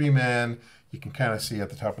the tree man. You can kind of see at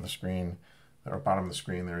the top of the screen, or bottom of the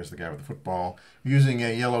screen, there is the guy with the football. Using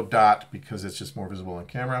a yellow dot because it's just more visible on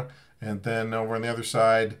camera. And then over on the other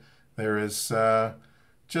side, there is I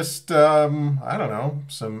don't know,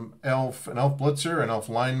 an elf blitzer, an elf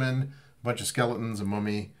lineman, a bunch of skeletons, a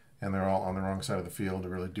mummy, and they're all on the wrong side of the field to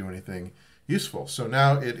really do anything useful. So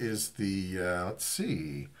now it is the, let's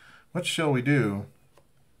see, what shall we do?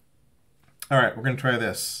 All right, we're going to try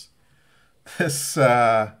this.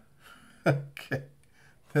 Okay,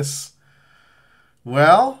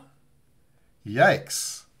 well,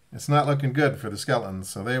 yikes. It's not looking good for the skeletons,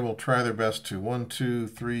 so they will try their best to 1, 2,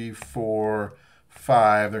 3, 4,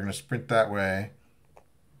 5. They're going to sprint that way.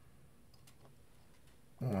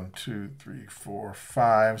 1, 2, 3, 4,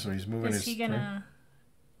 5. So he's moving his. Is he going to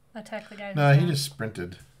attack the guy? No, he just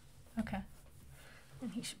sprinted. Okay.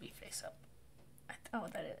 And he should be face up.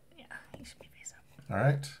 Yeah, he should be face up. All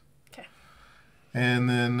right. Okay. And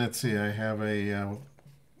then, let's see, I have a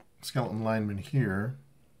skeleton lineman here.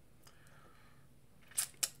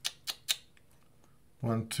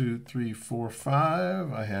 1, 2, 3, 4,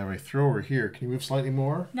 5. I have a thrower here. Can you move slightly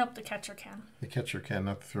more? Nope, the catcher can. The catcher can,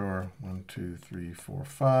 not the thrower. 1, 2, 3, 4,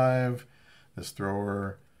 5. This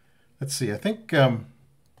thrower. Let's see. I think.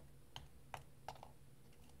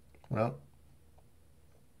 Well,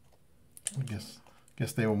 I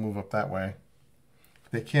guess they will move up that way.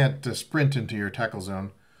 They can't sprint into your tackle zone,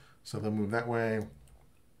 so they'll move that way.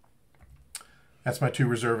 That's my 2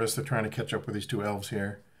 reservists. They're trying to catch up with these 2 elves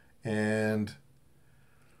here, and.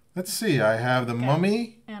 Let's see, I have the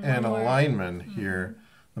mummy and a lineman here.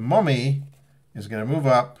 The mummy is going to move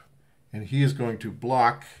up, and he is going to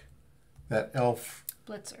block that elf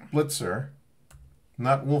blitzer.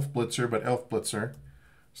 Not wolf blitzer, but elf blitzer.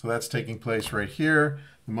 So that's taking place right here.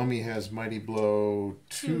 The mummy has Mighty Blow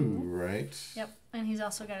 2, right? Yep, and he's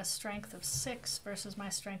also got a strength of 6 versus my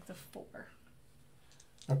strength of 4.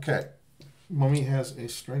 Okay, mummy has a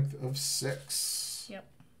strength of 6. Yep.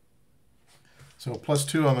 So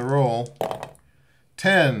 +2 on the roll.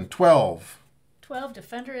 10, 12. 12,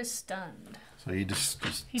 defender is stunned. So he just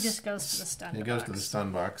goes to the stun box. He goes to the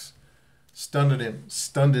stun box. Stunned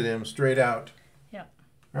him straight out. Yep.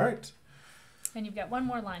 All right. And you've got one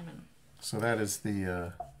more lineman. So that is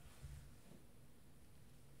the...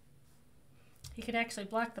 He could actually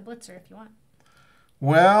block the blitzer if you want.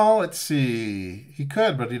 Well, let's see. He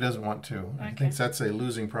could, but he doesn't want to. Okay. He thinks that's a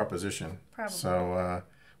losing proposition. Probably. So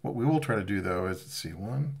what we will try to do, though, is, let's see,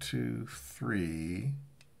 1, 2, 3.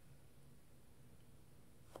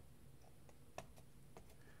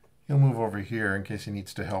 He'll move over here in case he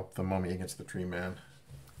needs to help the mummy against the tree man.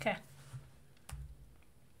 Okay.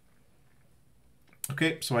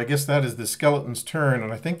 Okay, so I guess that is the skeleton's turn,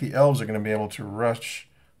 and I think the elves are going to be able to rush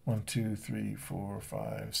 1, 2, 3, 4,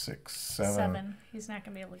 5, 6, 7. 7. He's not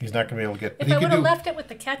going to be able to get He's not going to be able to get... If I would have left it with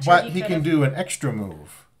the catcher, but he can do an extra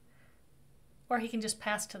move. Or he can just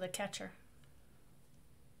pass to the catcher.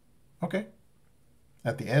 Okay.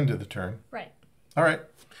 At the end of the turn. Right. All right.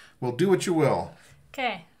 Well, do what you will.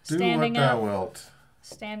 Okay. Do Standing what thou up. wilt.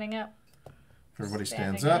 Standing up. Everybody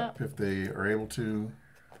stands Standing up if they are able to.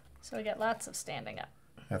 So we got lots of standing up.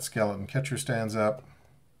 That skeleton catcher stands up.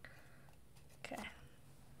 Okay.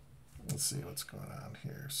 Let's see what's going on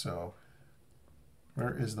here. So,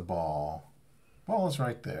 where is the ball? Ball is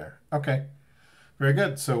right there. Okay. Very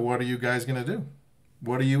good. So what are you guys going to do?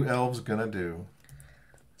 What are you elves going to do?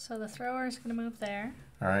 So the thrower is going to move there.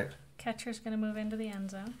 All right. Catcher's going to move into the end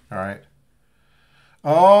zone. All right.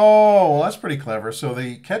 Oh, well, that's pretty clever. So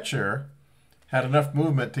the catcher had enough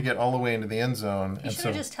movement to get all the way into the end zone. He should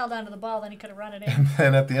have just held onto the ball, then he could have run it in. And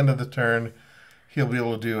then at the end of the turn, he'll be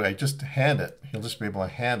able to do a just hand it. He'll just be able to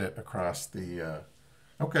hand it across the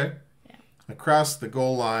across the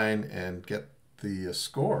goal line and get the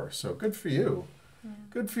score. So good for you. Yeah.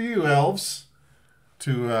 Good for you, elves,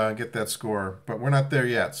 to get that score. But we're not there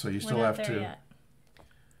yet, so you still have to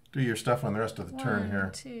do your stuff on the rest of the turn here.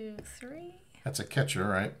 1, 2, 3. That's a catcher,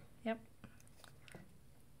 right? Yep.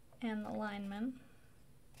 And the linemen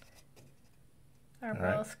are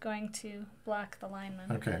both going to block the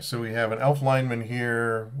lineman. Okay, so we have an elf lineman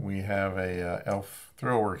here. We have a elf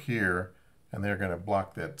thrower here, and they're going to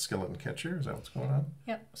block that skeleton catcher. Is that what's going on?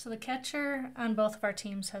 Yep. So the catcher on both of our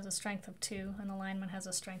teams has a strength of 2, and the lineman has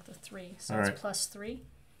a strength of 3. So it's +3.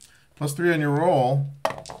 +3 on your roll.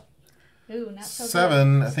 Ooh, not so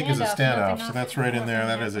 7, good. I think, is a standoff. So that's right in there.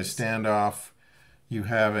 That is a standoff. You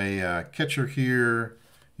have a catcher here.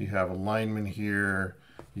 You have a lineman here.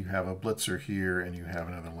 You have a blitzer here, and you have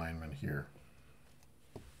another lineman here.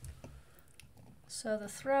 So the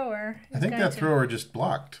thrower is I think that thrower just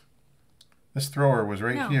blocked. This thrower was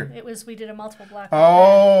right here. No, it was, we did a multiple block.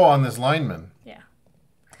 Oh, on this lineman. Yeah.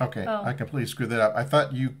 Okay, I completely screwed that up. I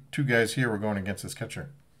thought you two guys here were going against this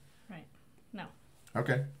catcher. Right. No.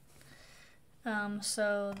 Okay.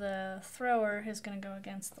 So the thrower is going to go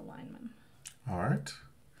against the lineman. All right.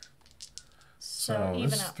 So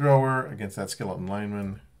even this up. Thrower against that skeleton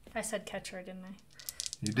lineman. I said catcher, didn't I?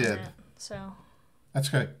 You did. So. That's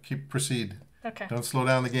good. Proceed. Okay. Don't slow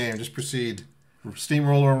down the game. Just proceed.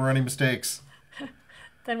 Steamroll over any mistakes.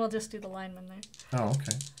 Then we'll just do the lineman there. Oh,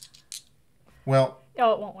 okay. Well.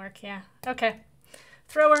 Oh, it won't work. Yeah. Okay.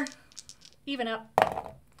 Thrower. Even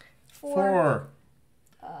up. 4.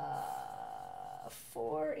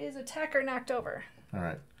 4 is attacker knocked over. All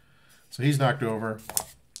right. So he's knocked over.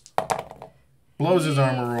 Blows his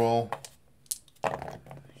armor roll.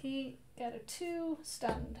 He got a 2,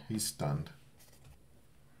 stunned. He's stunned.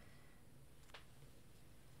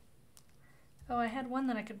 Oh, I had one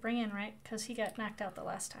that I could bring in, right? Because he got knocked out the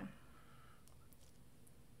last time.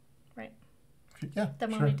 Right? Yeah, the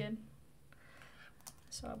mummy did.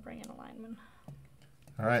 So I'll bring in a lineman.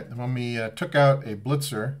 All right. The mummy took out a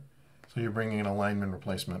blitzer. So you're bringing in a lineman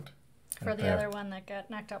replacement. For the other one that got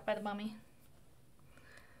knocked out by the mummy.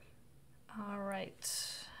 All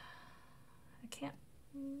right. I can't.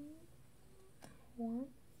 1,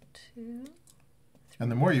 2, 3,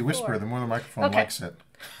 and the more you whisper, 4. the more the microphone likes it.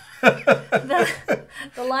 the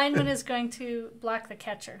lineman is going to block the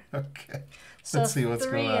catcher. Okay. So let's see what's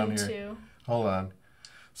going on here. 3 and 2. Hold on.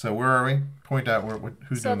 So where are we? Point out who's doing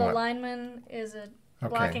what. So the lineman is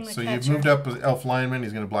blocking the catcher. So you've moved up with elf lineman.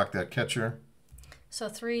 He's going to block that catcher. So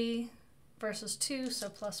 3 versus 2, so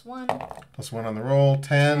 +1. +1 on the roll.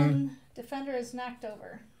 10. Defender is knocked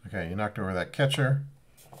over. Okay, you knocked over that catcher.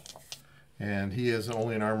 And he is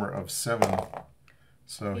only an armor of 7.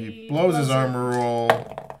 So he blows his armor roll.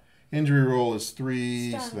 Injury roll is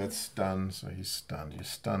 3, so that's stunned. So he's stunned. You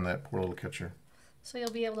stun that poor little catcher. So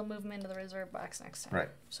you'll be able to move him into the reserve box next time. Right.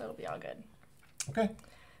 So it'll be all good. Okay.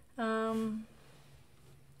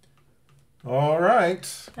 All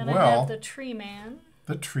right. Then I have the tree man.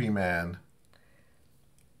 The tree man.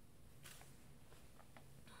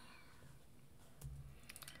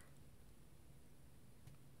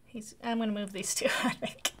 I'm going to move these two, I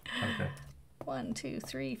think. Okay. 1, 2,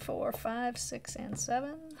 3, 4, 5, 6, and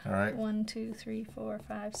 7. All right. 1, 2, 3, 4,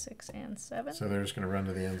 5, 6, and 7. So they're just going to run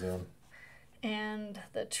to the end zone. And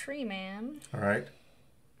the tree man. All right.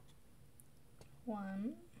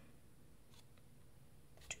 1,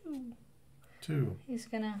 2. 2. He's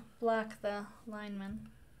going to block the lineman.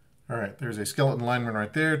 All right. There's a skeleton lineman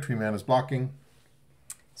right there. Tree man is blocking.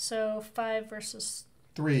 So 5 versus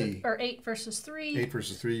 3. Or 8 versus 3. 8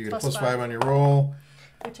 versus 3. You get Plus a plus 5 5 on your roll.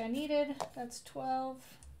 Which I needed. That's 12.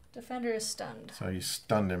 Defender is stunned. So you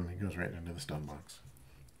stunned him. He goes right into the stun box.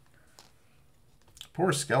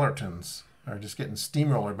 Poor skeletons are just getting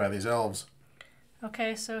steamrollered by these elves.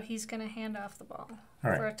 Okay, so he's going to hand off the ball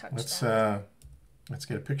All right. for a touchdown. Let's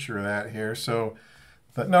get a picture of that here. So,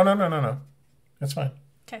 no. That's fine.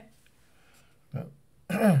 Okay.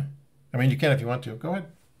 I mean, you can if you want to. Go ahead.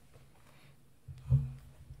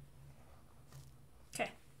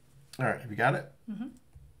 Okay. All right. Have you got it? Mm-hmm.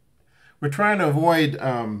 We're trying to avoid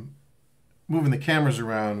moving the cameras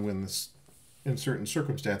around in certain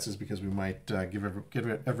circumstances because we might give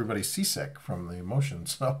everybody seasick from the emotion.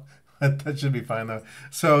 So that should be fine, though.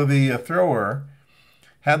 So the thrower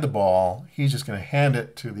had the ball. He's just going to hand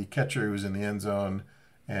it to the catcher who's in the end zone,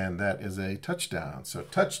 and that is a touchdown. So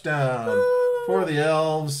touchdown for the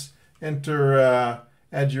Elves. Enter,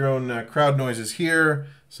 add your own crowd noises here.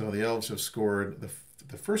 So the Elves have scored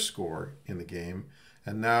the first score in the game.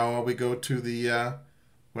 And now we go to the,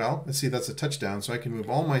 well, let's see, that's a touchdown. So I can move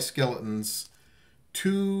all my skeletons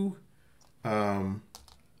two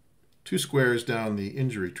squares down the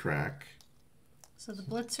injury track. So the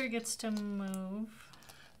blitzer gets to move.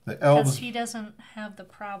 The Elves. Because he doesn't have the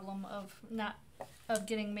problem of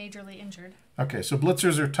getting majorly injured. Okay, so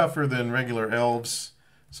blitzers are tougher than regular elves.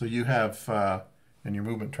 So you have, in your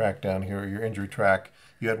movement track down here, your injury track,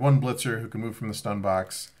 you had one blitzer who can move from the stun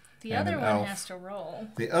box. The other one has to roll.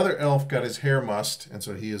 The other elf got his hair mussed, and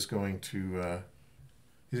so he is going to,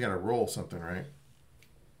 he's got to roll something, right?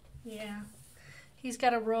 Yeah. He's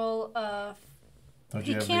got to roll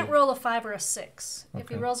he He can't roll a 5 or a 6. Okay. If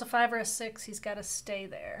he rolls a 5 or a 6, he's got to stay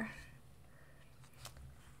there.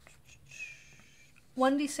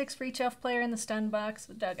 1d6 for each elf player in the stun box,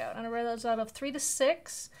 the dugout. On a result of 3 to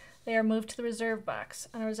 6, they are moved to the reserve box.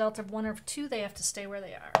 On a result of 1 or 2, they have to stay where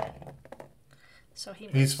they are. So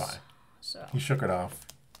he's fine. So he shook it off.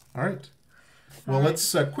 All right. Well,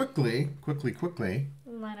 let's quickly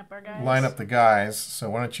line up our guys. line up the guys. So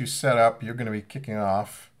why don't you set up? You're going to be kicking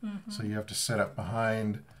off. Mm-hmm. So you have to set up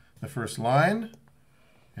behind the first line.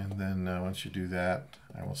 And then once you do that,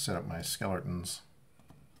 I will set up my skeletons.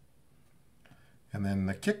 And then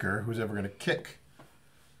the kicker, who's ever going to kick,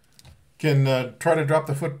 can try to drop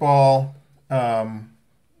the football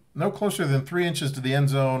no closer than 3 inches to the end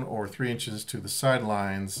zone or 3 inches to the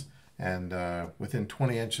sidelines and within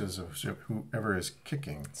 20 inches of whoever is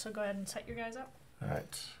kicking. So go ahead and set your guys up. All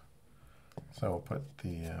right. So we'll put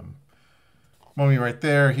the mummy right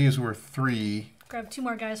there. He's worth 3. Grab 2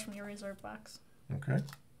 more guys from your reserve box. Okay.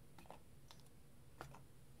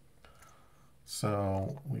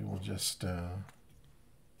 So we will just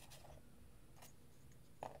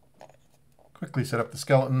quickly set up the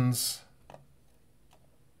skeletons.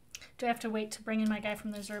 Do I have to wait to bring in my guy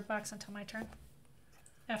from the reserve box until my turn?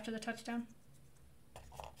 After the touchdown?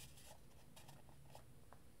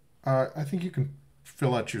 I think you can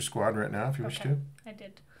fill out your squad right now if you wish to. I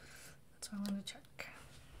did. That's what I wanted to check.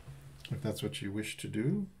 If that's what you wish to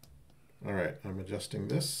do. All right, I'm adjusting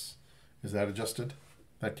this. Is that adjusted?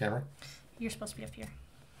 That camera? You're supposed to be up here.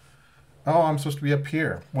 Oh, I'm supposed to be up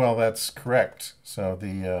here. Well, that's correct. So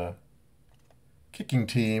the kicking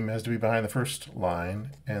team has to be behind the first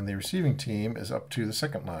line, and the receiving team is up to the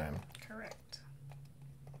second line. Correct.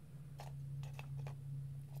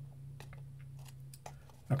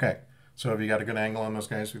 Okay. So have you got a good angle on those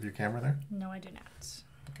guys with your camera there? No, I do not.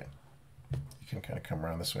 Okay. You can kind of come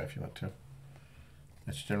around this way if you want to.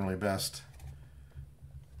 That's generally best.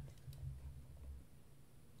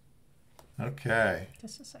 Okay.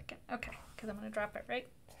 Just a second. Okay, because I'm going to drop it right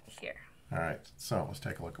here. All right. So let's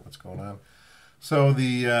take a look at what's going on. So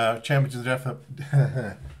the Champions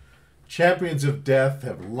of Death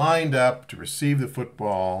have lined up to receive the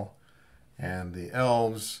football, and the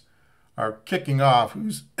Elves are kicking off.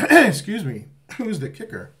 Who's excuse me? Who's the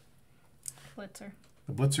kicker? Blitzer.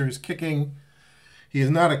 The blitzer is kicking. He is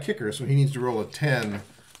not a kicker, so he needs to roll a 10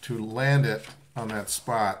 to land it on that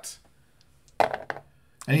spot.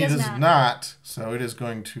 And he does not, so it is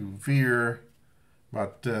going to veer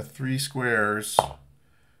about 3 squares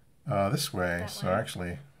this way. That So way.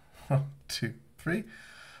 actually, 1, 2, 3.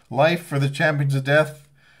 Life for the Champions of Death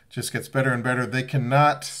just gets better and better. They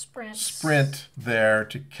cannot sprint there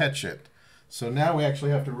to catch it. So now we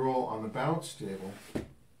actually have to roll on the bounce table,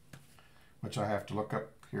 which I have to look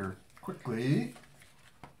up here quickly.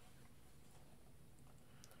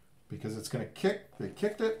 Because it's going to kick. They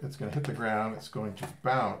kicked it. It's going to hit the ground. It's going to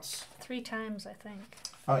bounce. 3 times, I think.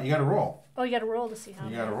 You got to roll. Oh, you got to roll to see how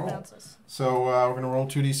You it got to roll. bounces. So we're going to roll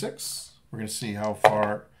 2d6. We're going to see how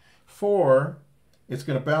far. 4, it's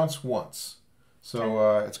going to bounce once.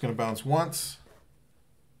 So it's going to bounce once.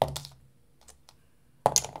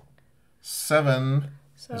 7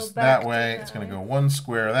 is that way. It's going to go 1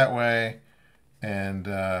 square that way. And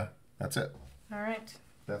that's it. All right.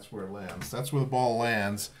 That's where it lands. That's where the ball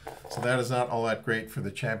lands. So that is not all that great for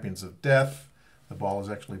the champions of death. The ball is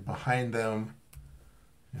actually behind them.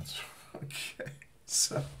 It's okay.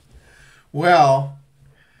 So, well,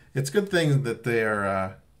 it's good thing that they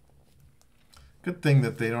are. Good thing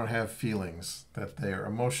that they don't have feelings. That they are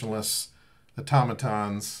emotionless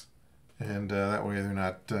automatons, and that way they're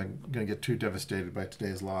not going to get too devastated by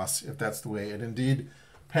today's loss, if that's the way it indeed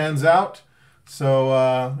pans out. So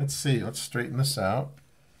let's see. Let's straighten this out.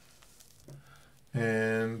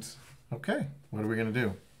 And, okay, what are we going to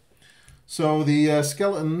do? So the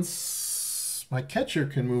skeletons, my catcher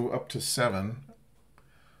can move up to 7.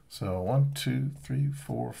 So 1, 2, 3,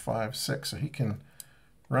 4, 5, 6. So he can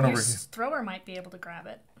run over here. Thrower might be able to grab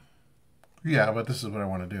it. Yeah, but this is what I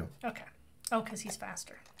want to do. Okay. Oh, because he's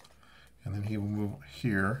faster. And then he will move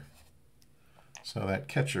here. So that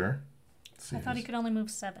catcher. I thought he could only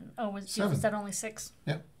move 7. Oh, was that only 6?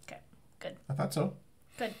 Yeah. Okay, good. I thought so.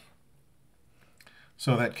 Good.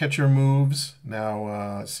 So that catcher moves.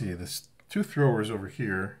 Now, let's see, there's 2 throwers over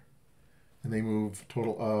here, and they move a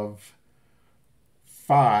total of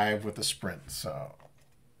 5 with the sprint. So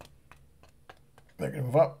they're going to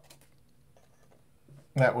move up.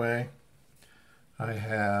 That way, I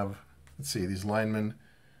have, let's see, these linemen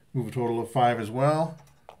move a total of 5 as well.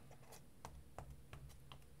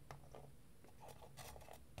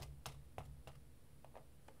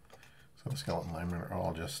 So the skeleton linemen are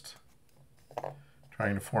all just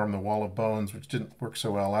trying to form the wall of bones, which didn't work so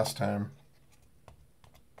well last time.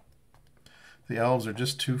 The elves are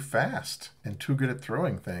just too fast and too good at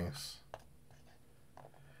throwing things.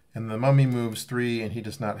 And the mummy moves 3, and he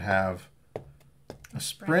does not have a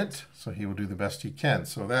sprint, so he will do the best he can.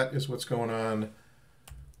 So that is what's going on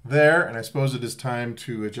there. And I suppose it is time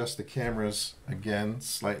to adjust the cameras again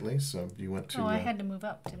slightly. So you went to... Oh, I had to move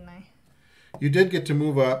up, didn't I? You did get to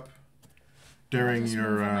move up during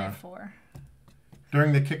your... my 4.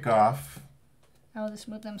 During the kickoff, I'll just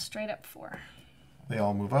move them straight up 4. They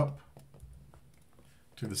all move up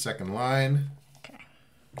to the second line. Okay.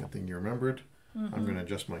 Good thing you remembered. I'm going to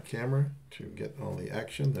adjust my camera to get all the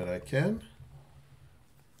action that I can.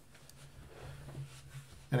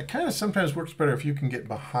 And it kind of sometimes works better if you can get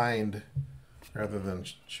behind rather than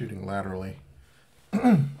shooting laterally.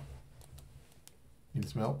 Need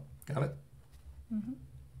some help? Got it? Mm-hmm.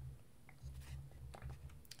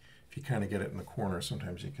 If you kind of get it in the corner,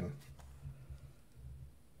 sometimes you can.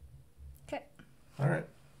 Okay. All right.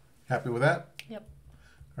 Happy with that? Yep.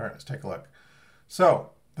 All right, let's take a look.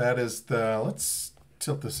 So that is the, let's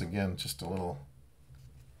tilt this again just a little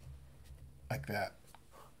like that.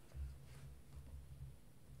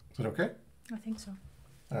 Is it okay? I think so.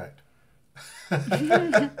 All right.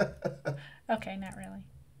 Okay, not really.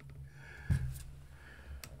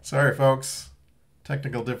 Sorry, folks.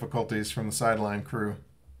 Technical difficulties from the sideline crew.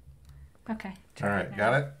 Okay. All right,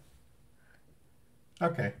 got it?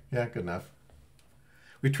 Okay, yeah, good enough.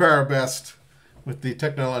 We try our best with the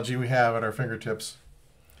technology we have at our fingertips.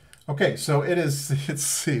 Okay, so it is, let's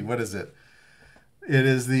see, what is it? It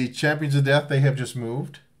is the Champions of Death. They have just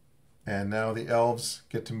moved, and now the elves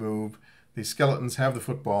get to move. The skeletons have the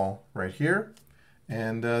football right here,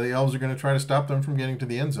 and the elves are going to try to stop them from getting to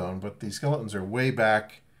the end zone, but the skeletons are way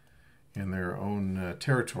back in their own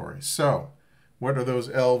territory. So, what are those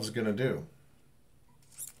elves going to do?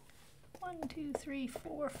 1, 2, 3,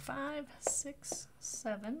 4, 5, 6,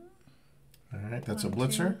 7. All right, that's 1, a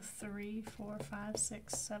blitzer. 2, 3, 4, 5,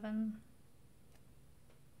 6, 7,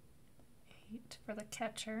 8 for the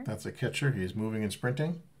catcher. That's a catcher. He's moving and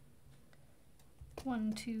sprinting.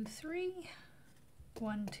 1, 2, 3.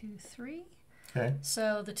 1, 2, 3. Okay.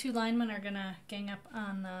 So the 2 linemen are going to gang up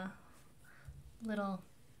on the little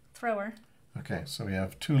thrower. Okay, so we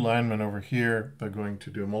have 2 linemen over here. They're going to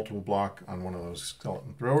do a multiple block on one of those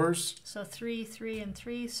skeleton throwers. So 3, 3, and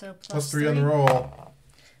 3. So Plus 3 on the roll.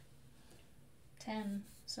 10.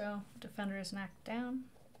 So defender is knocked down.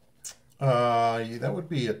 That would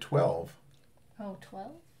be a 12. Oh,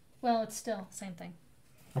 12? Well, it's still same thing.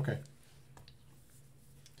 Okay.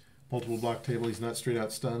 Multiple block table. He's not straight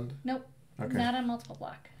out stunned. Nope. Okay. Not on multiple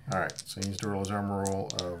block. All right. So he needs to roll his armor roll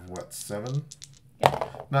of what, 7? Yeah.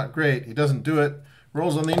 Not great. He doesn't do it.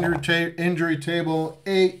 Rolls on the injury table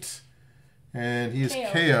 8, and he is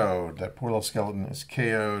KO'd. That poor little skeleton is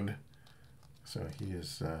KO'd. So he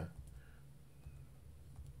is.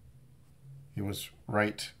 He was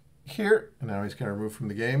right here, and now he's going to remove from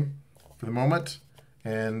the game for the moment.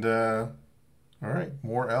 And all right,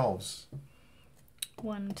 more elves.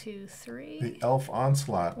 1, 2, 3. The elf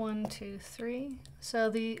onslaught. 1, 2, 3. So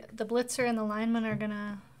the blitzer and the lineman are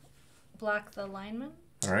gonna block the lineman.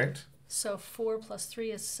 All right. So 4 plus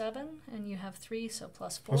 3 is 7, and you have 3, so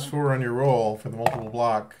plus 4. Plus 4 on your roll for the multiple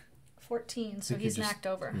block. 14. So he's knocked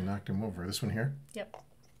over. You knocked him over. This one here. Yep.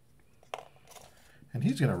 And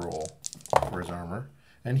he's gonna roll for his armor,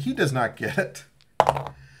 and he does not get it.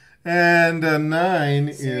 And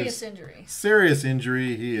 9 Serious injury. Serious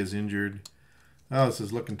injury. He is injured. Oh, this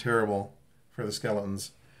is looking terrible for the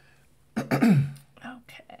skeletons.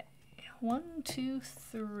 Okay. 1, 2,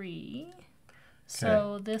 3.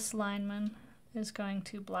 So this lineman is going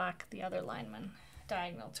to block the other lineman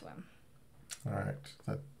diagonal to him. All right.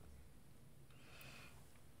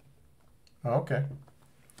 Okay.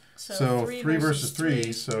 So 3 versus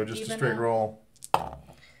 3, so just a straight roll.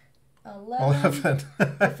 11.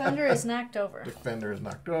 Defender is knocked over. Defender is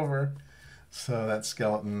knocked over. So that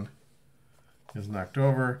skeleton is knocked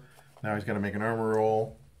over. Now he's got to make an armor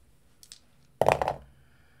roll.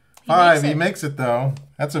 5. He makes it, though.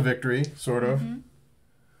 That's a victory, sort of. Mm-hmm.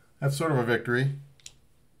 That's sort of a victory.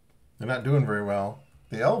 They're not doing very well.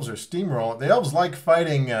 The elves are steamrolling. The elves like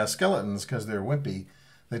fighting skeletons because they're wimpy.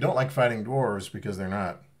 They don't like fighting dwarves because they're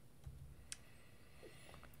not.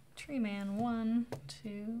 Tree man, 1,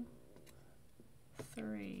 2,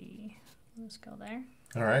 3. Let's go there.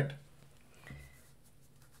 All right.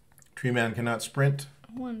 Tree man cannot sprint.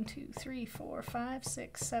 1, 2, 3, 4, 5,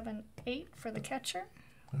 6, 7, 8 for the catcher.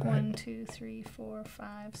 All right. 1, 2, 3, 4,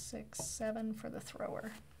 5, 6, 7 for the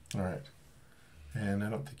thrower. All right. And I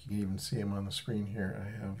don't think you can even see him on the screen here.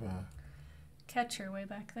 I have catcher way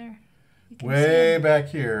back there. Way back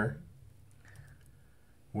here.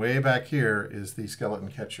 Way back here is the skeleton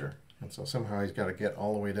catcher. And so somehow he's got to get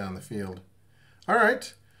all the way down the field. All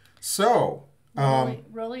right. So.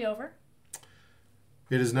 Rolly over.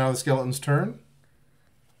 It is now the skeleton's turn.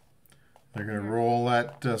 They're going to roll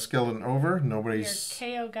that skeleton over. Nobody's.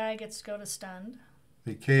 Your KO guy gets to go to stunned.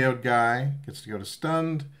 The KO'd guy gets to go to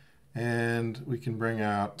stunned. And we can bring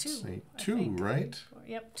out 2, right?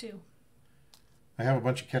 Yep, 2. I have a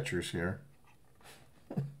bunch of catchers here.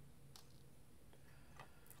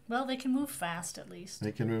 Well, they can move fast at least.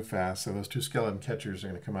 They can move fast. So those 2 skeleton catchers are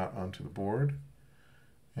going to come out onto the board.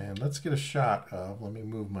 And let's get a shot of, let me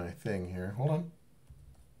move my thing here. Hold on.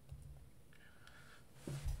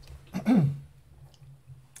 I'm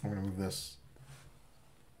going to move this.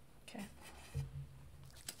 Okay.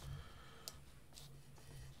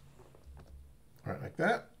 All right, like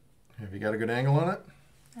that. Have you got a good angle on it?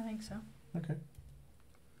 I think so. Okay.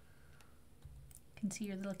 You can see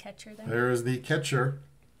your little catcher there. There is the catcher.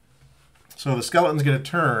 So the skeleton's going to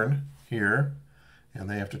turn here, and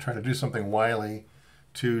they have to try to do something wily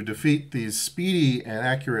to defeat these speedy and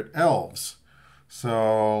accurate elves.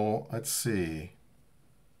 So let's see.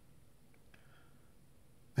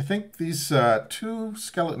 I think these 2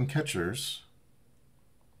 skeleton catchers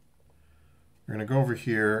are going to go over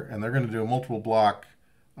here, and they're going to do a multiple block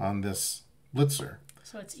on this blitzer.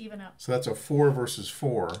 So it's even up. So that's a 4 versus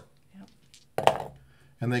 4. Yep.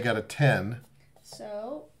 And they got a 10.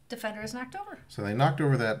 So defender is knocked over. So they knocked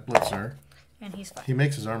over that blitzer. And he's fine. He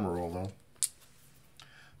makes his armor roll, though.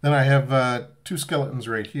 Then I have 2 skeletons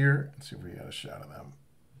right here. Let's see if we got a shot of them.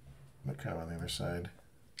 They're kind of on the other side.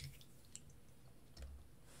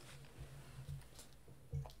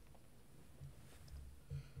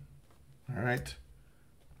 All right.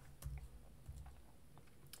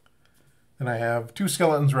 Then I have 2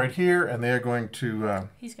 skeletons right here, and they are going to...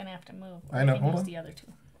 he's going to have to move. I know, hold on. The other 2.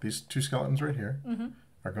 These 2 skeletons right here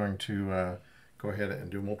are going to go ahead and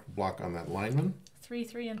do a multiple block on that lineman. 3,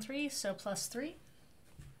 3, and 3, so plus 3.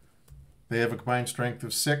 They have a combined strength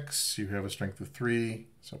of 6. You have a strength of 3,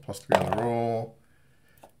 so plus 3 on the roll.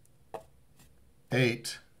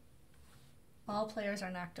 8. All players are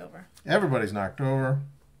knocked over. Everybody's knocked over.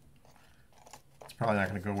 It's probably not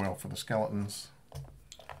going to go well for the skeletons.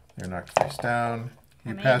 They're knocked face down.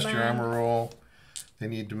 You passed your armor roll. They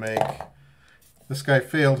need to make... This guy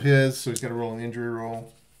failed his, so he's got to roll an injury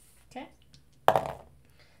roll. Okay.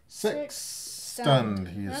 6. Stunned.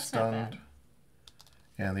 He is stunned.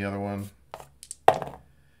 And the other one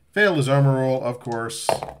failed his armor roll, of course.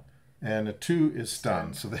 And a 2 is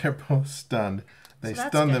stunned. So they're both stunned. They So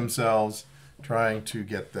that's stun good. themselves trying to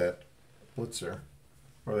get that blitzer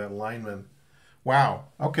or that lineman. Wow.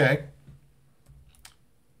 Okay.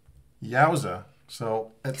 Yowza.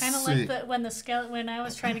 So let's Kind of see. like when I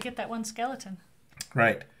was trying to get that one skeleton.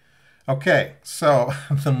 Right. Okay. So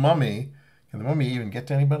the mummy. Can the mummy even get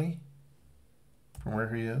to anybody from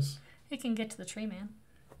where he is? He can get to the tree man.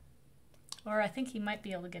 Or I think he might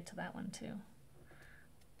be able to get to that one too.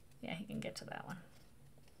 Yeah, he can get to that one.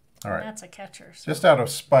 All right. And that's a catcher. So. Just out of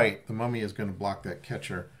spite, the mummy is going to block that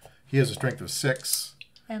catcher. He has a strength of 6.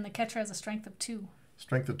 And the catcher has a strength of 2.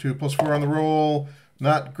 Strength of 2 plus 4 on the roll.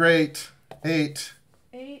 Not great. 8.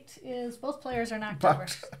 8 is both players are knocked over.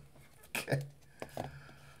 Okay.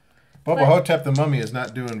 Bubba Hotep the mummy is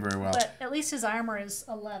not doing very well. But at least his armor is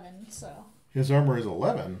 11, so. His armor is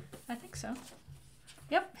 11. I think so.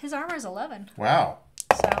 Yep, his armor is 11. Wow.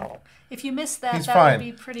 So if you miss that, He's that fine. would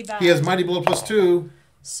be pretty bad. He has Mighty Blow plus 2.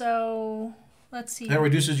 So let's see. That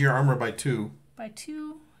reduces your armor by 2. By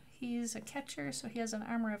 2, he's a catcher, so he has an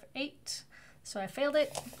armor of 8. So I failed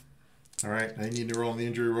it. All right. I need to roll on the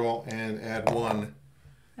injury roll and add 1.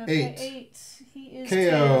 Okay, 8. 8. He is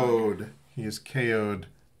KO'd. He is KO'd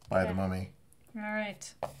by the mummy. All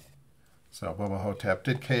right. So Bubba Hotep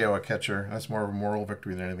did KO a catcher. That's more of a moral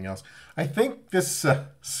victory than anything else. I think this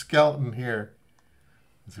skeleton here.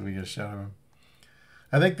 Let's see if we get a shot of him.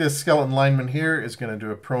 I think this skeleton lineman here is going to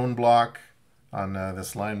do a prone block on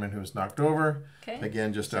this lineman who's knocked over. Okay.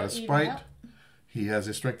 Again, just So out of even spite. out. He has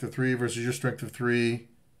a strength of 3 versus your strength of 3.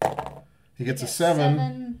 He gets a Yes,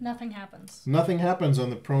 7. Nothing happens. Nothing happens on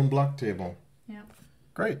the prone block table. Yep.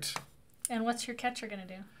 Great. And what's your catcher going to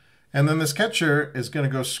do? And then this catcher is going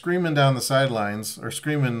to go screaming down the sidelines, or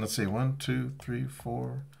screaming, let's see, 1, 2, 3,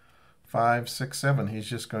 4, 5, 6, 7. He's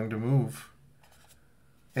just going to move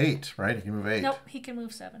 8, right? He can move 8. Nope, he can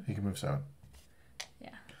move 7. He can move 7.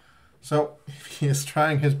 Yeah. So he is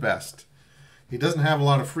trying his best. He doesn't have a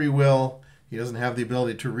lot of free will. He doesn't have the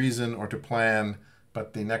ability to reason or to plan,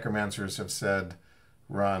 but the necromancers have said,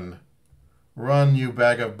 run. Run, you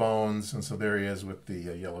bag of bones. And so there he is with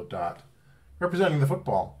the yellow dot, representing the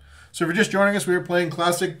football. So if you're just joining us, we are playing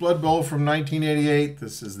Classic Blood Bowl from 1988.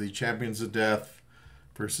 This is the Champions of Death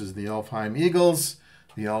versus the Elfheim Eagles.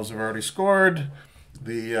 The Elves have already scored.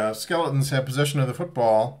 The Skeletons have possession of the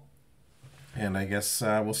football. And I guess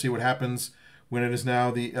we'll see what happens when it is now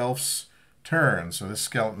the Elf's turn. So this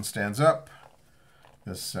skeleton stands up.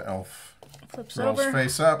 This elf Flips rolls over.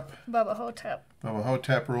 face up. Bubba Hotep. Bubba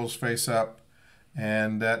Hotep rolls face up.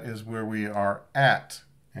 And that is where we are at.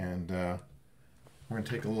 And we're going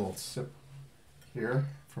to take a little sip here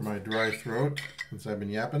for my dry throat since I've been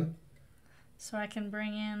yapping. So I can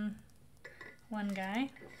bring in one guy.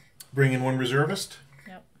 Bring in one reservist.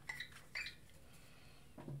 Yep.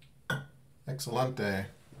 Excellente.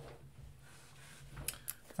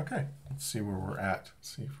 Okay, let's see where we're at.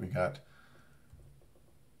 Let's see if we got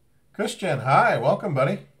Christian. Hi, welcome,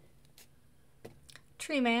 buddy.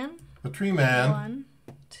 Tree man. The tree man. 1,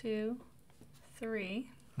 2, 3.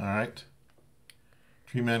 All right.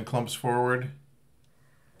 Tree man clumps forward.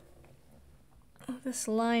 This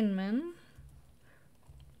lineman.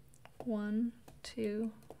 1,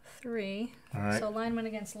 2, 3. All right. So lineman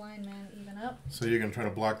against lineman, even up. So you're going to try to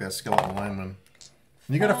block that skeleton lineman.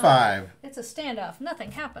 And you got a 5. It's a standoff.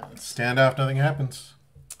 Nothing happens. Standoff, nothing happens.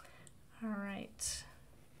 All right.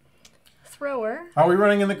 Thrower. Are we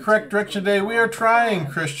running in the correct direction today? We are trying,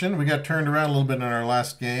 Christian. We got turned around a little bit in our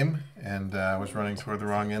last game and was running toward the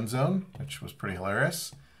wrong end zone, which was pretty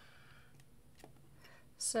hilarious.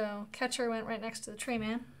 So catcher went right next to the tree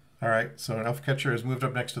man. All right, so an elf catcher has moved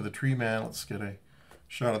up next to the tree man. Let's get a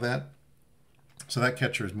shot of that. So that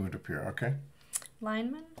catcher has moved up here, okay?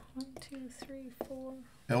 Lineman. 1, 2, 3, 4.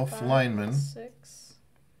 Elf 5, lineman. 6.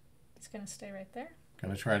 He's going to stay right there.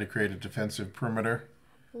 Going to try to create a defensive perimeter.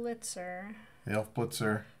 Blitzer. The elf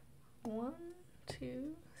blitzer. 1,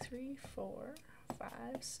 2, 3, 4, 5,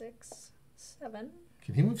 6, 7.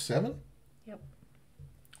 Can he move 7? Yep.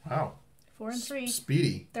 Wow. 4 and 3.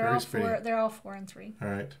 Speedy. They're Very all speedy. 4. They're all 4 and 3. All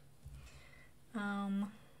right.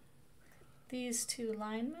 These 2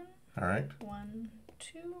 linemen. All right. 1,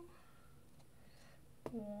 2.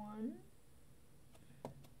 1,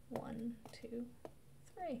 1, 2,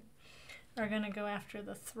 3. Are going to go after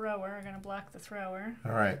the thrower. Are going to block the thrower.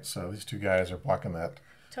 All right. So these two guys are blocking that.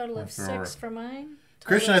 Total of Thrower. 6 for mine. Total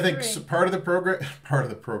Christian, of I think 3. part of the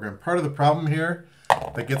problem here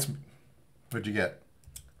that gets, what'd you get?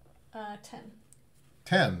 10.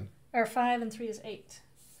 10. Or 5 and 3 is 8.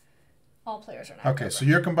 All players are knocked Okay, over. so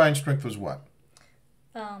your combined strength was what?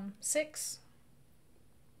 6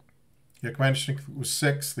 Your combined strength was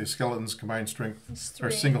 6. The skeleton's combined strength, is or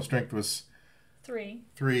 3. single strength was 3.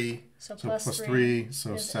 3. So plus plus 3,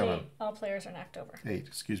 so is 7. 8. All players are knocked over. 8,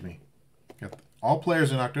 excuse me. All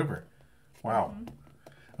players are knocked over. Wow. Mm-hmm.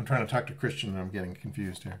 I'm trying to talk to Christian and I'm getting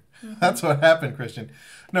confused here. Mm-hmm. That's what happened, Christian.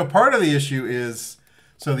 No, part of the issue is,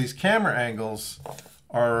 so these camera angles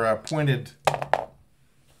are pointed.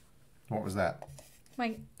 What was that?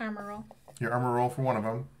 My armor roll. Your armor roll for one of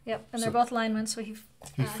them. Yep, and So they're both linemen, so he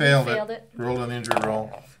failed it. Rolled on the injury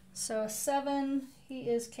roll. So 7, he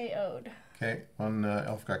is KO'd. Okay, one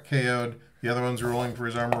elf got KO'd. The other one's rolling for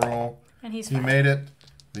his armor roll. And he fine. Made it.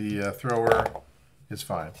 The thrower is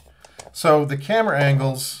fine. So the camera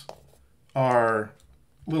angles are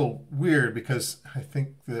a little weird because I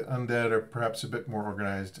think the undead are perhaps a bit more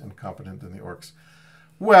organized and competent than the orcs.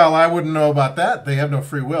 Well, I wouldn't know about that. They have no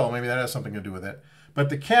free will. Maybe that has something to do with it. But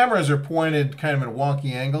the cameras are pointed kind of at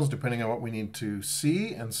wonky angles depending on what we need to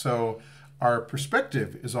see. And so our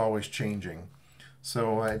perspective is always changing.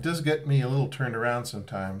 So it does get me a little turned around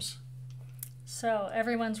sometimes. So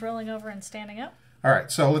everyone's rolling over and standing up? All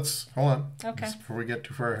right, so let's, hold on. Okay. Before we get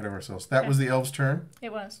too far ahead of ourselves. That was the elves' turn?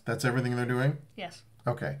 It was. That's everything they're doing? Yes.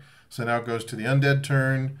 Okay, so now it goes to the undead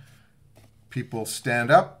turn. People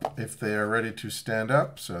stand up if they are ready to stand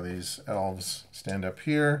up. So these elves stand up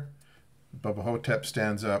here. Bubba Hotep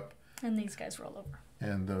stands up. And these guys roll over.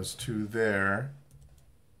 And those two there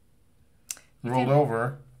rolled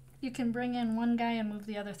over. You can bring in one guy and move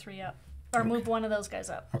the other 3 up. Or move one of those guys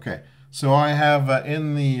up. Okay, so I have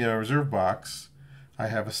in the reserve box, I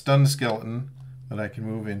have a stunned skeleton that I can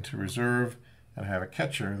move into reserve, and I have a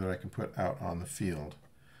catcher that I can put out on the field.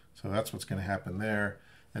 So that's what's going to happen there.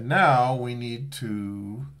 And now we need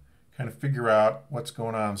to kind of figure out what's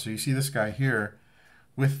going on. So you see this guy here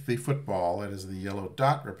with the football. That is the yellow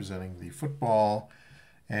dot representing the football.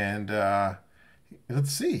 And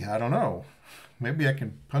let's see, I don't know. Maybe I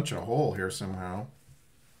can punch a hole here somehow.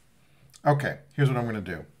 Okay, here's what I'm going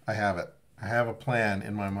to do. I have it. I have a plan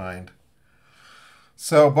in my mind.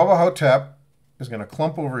 So Bubba Hotep is going to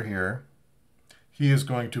clump over here. He is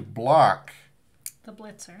going to block the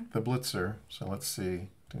blitzer. The blitzer. So let's see.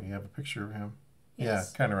 Do we have a picture of him?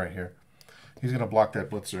 Yes. Yeah, kind of right here. He's going to block that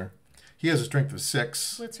blitzer. He has a strength of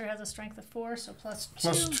 6. Blitzer has a strength of 4, so plus 2.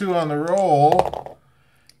 Plus 2 on the roll.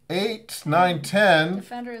 8, 9, 10.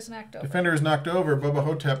 Defender is knocked over. Defender is knocked over. Bubba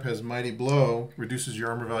Hotep has Mighty Blow. Reduces your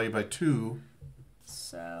armor value by 2.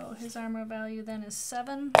 So his armor value then is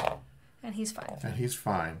 7. And he's fine. And he's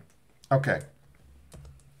fine. Okay.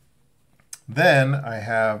 Then I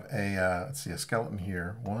have a, let's see, a skeleton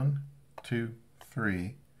here. 1, 2,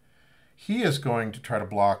 3. He is going to try to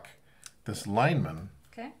block this lineman.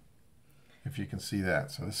 Okay. If you can see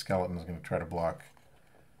that. So this skeleton is going to try to block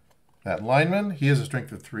that lineman. He has a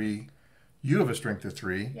strength of 3. You have a strength of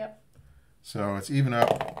 3. Yep. So it's even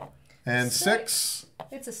up. And 6.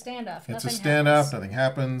 It's a standoff. It's a standoff. Nothing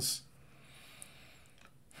happens.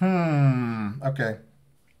 Okay.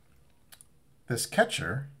 This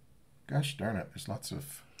catcher, gosh darn it, there's lots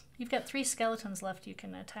of... You've got 3 skeletons left you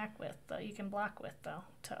can attack with, though. You can block with, though,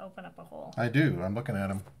 to open up a hole. I do. I'm looking at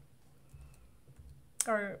them.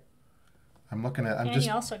 Or... I'm looking at... And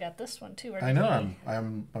you also got this one, too. I know.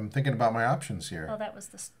 I'm thinking about my options here. Oh, that was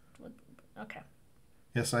this... Okay.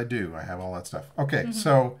 Yes, I do. I have all that stuff. Okay,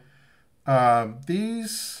 so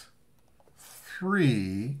these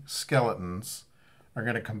 3 skeletons are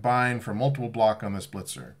going to combine for multiple block on this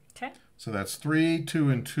blitzer. Okay. So that's 3, 2,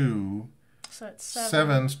 and 2. So it's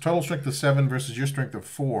 7. 7. Total strength of 7 versus your strength of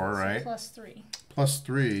 4, so right? Plus 3. Plus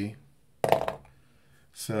 3.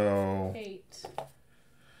 So... 8.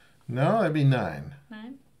 No, that'd be 9.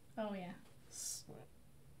 9? Oh, yeah.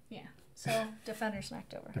 Yeah. So defender's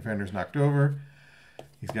knocked over. Defender's knocked over.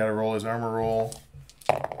 He's got to roll his armor roll.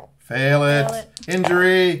 Fail it.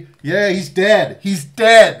 Injury. Yeah, he's dead. He's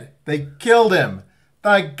dead. They killed him.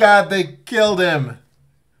 Thank God they killed him.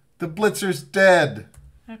 The blitzer's dead.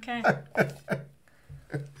 Okay.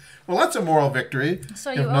 Well, that's a moral victory.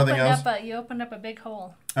 So you opened up a big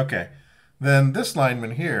hole. Okay. Then this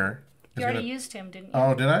lineman here. You already used him, didn't you?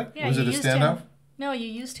 Oh, did I? Yeah, was it a standoff? No, you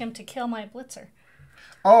used him to kill my blitzer.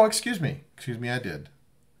 Oh, excuse me. Excuse me, I did.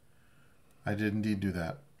 I did indeed do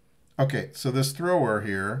that. Okay, so this thrower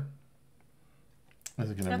here.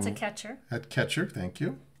 That's a catcher. That catcher, thank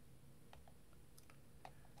you.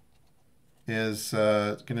 Is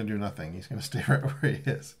going to do nothing. He's going to stay right where he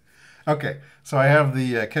is. Okay, so I have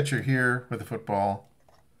the catcher here with the football.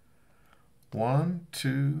 1,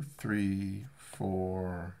 2, 3,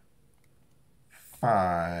 4,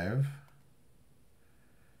 5.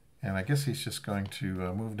 And I guess he's just going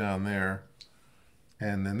to move down there.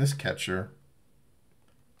 And then this catcher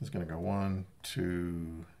is going to go 1,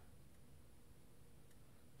 2,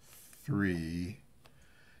 3.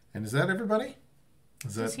 And is that everybody?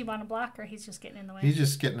 Does he want to block, or he's just getting in the way? He's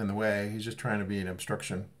just getting in the way. He's just trying to be an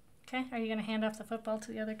obstruction. Okay. Are you going to hand off the football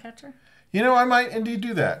to the other catcher? You know, I might indeed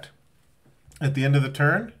do that. At the end of the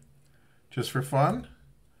turn, just for fun,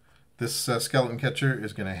 this skeleton catcher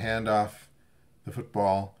is going to hand off the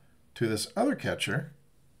football to this other catcher.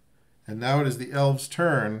 And now it is the elves'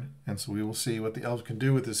 turn, and so we will see what the elves can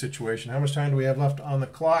do with this situation. How much time do we have left on the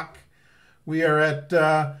clock? We are at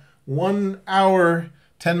 1 hour,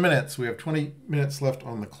 10 minutes. We have 20 minutes left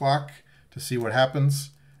on the clock to see what happens.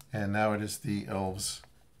 And now it is the elves'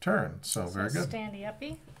 turn. So very good.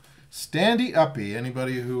 Standy-uppy. Standy-uppy.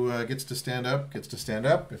 Anybody who gets to stand up gets to stand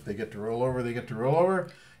up. If they get to roll over, they get to roll over.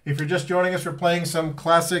 If you're just joining us, we're playing some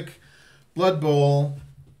classic Blood Bowl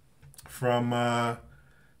from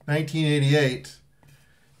 1988.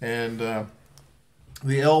 And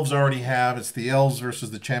the elves already have, it's the elves versus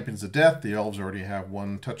the champions of death. The elves already have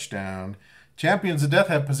 1 touchdown. Champions of death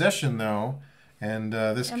have possession, though. And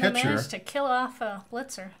this catcher... they managed to kill off a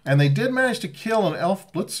blitzer. And they did manage to kill an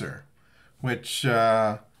elf blitzer, which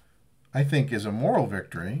I think is a moral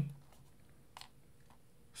victory.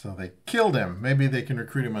 So they killed him. Maybe they can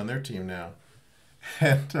recruit him on their team now.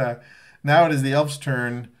 And now it is the elves'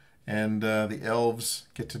 turn, and the elves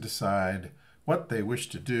get to decide what they wish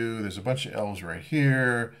to do. There's a bunch of elves right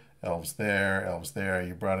here, elves there, elves there.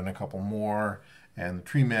 You brought in a couple more, and the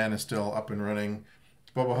tree man is still up and running.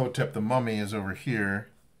 Bubba Hotep the mummy is over here.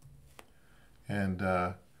 And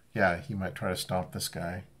yeah, he might try to stomp this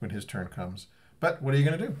guy when his turn comes. But what are you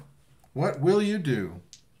going to do? What will you do?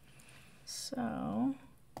 So,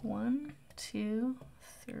 1, 2,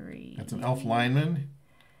 3. That's an elf lineman.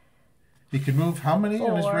 He can move how many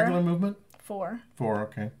 4. on his regular movement? 4. 4,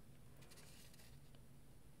 okay.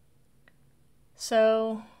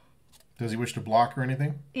 So... does he wish to block or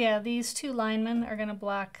anything? yeah, these 2 linemen are going to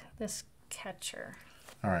block this catcher.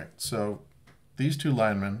 All right, so these 2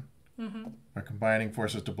 linemen are combining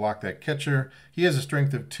forces to block that catcher. He has a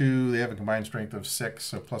strength of 2. They have a combined strength of 6,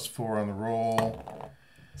 so +4 on the roll.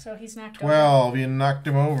 So he's knocked 12. over. You knocked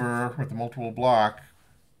him over with the multiple block.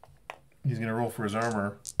 He's going to roll for his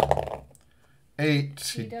armor.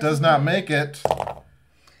 8. He does not make it.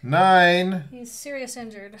 9. He's seriously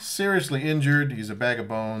injured. Seriously injured. He's a bag of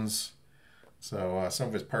bones. So some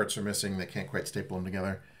of his parts are missing. They can't quite staple them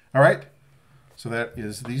together. All right. So that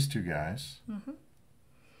is these 2 guys.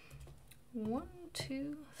 1,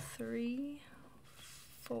 2, 3,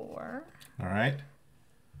 4. All right.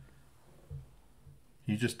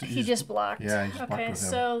 He just blocked. Yeah, he just blocked with him.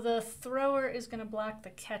 So the thrower is going to block the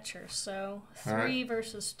catcher. So 3 right.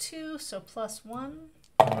 versus 2, so +1. On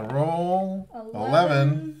the roll,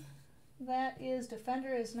 11. That is,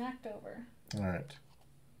 defender is knocked over. All right.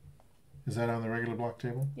 Is that on the regular block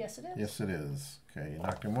table? Yes, it is. Yes, it is. Okay, you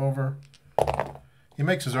knocked him over. He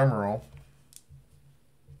makes his armor roll.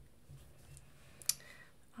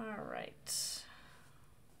 All right.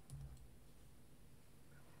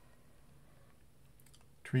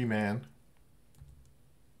 Tree man.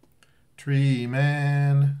 Tree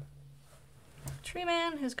man. Tree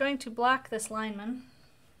man is going to block this lineman.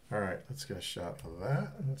 All right, let's get a shot of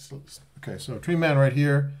that. Okay, so tree man right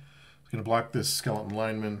here is going to block this skeleton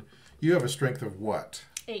lineman. You have a strength of what?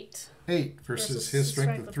 8. 8 versus his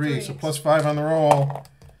strength of 3. So +5 on the roll.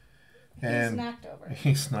 And he's knocked over.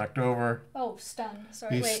 He's knocked over. Oh, stunned.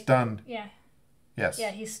 Sorry, He's wait. stunned. Yeah. Yes.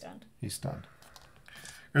 Yeah, he's stunned. He's stunned.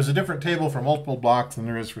 There's a different table for multiple blocks than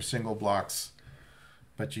there is for single blocks.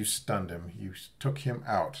 But you stunned him. You took him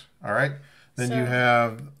out. All right? Then you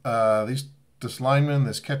have this lineman,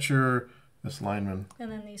 this catcher, this lineman.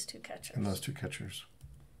 And then these 2 catchers. And those 2 catchers.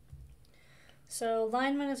 So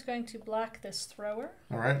lineman is going to block this thrower.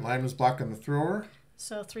 All right, lineman's blocking the thrower.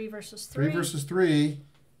 So 3 versus 3. 3 versus 3.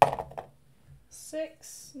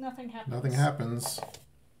 6. Nothing happens. Nothing happens.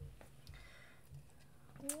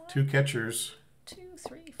 1, 2 catchers. 2,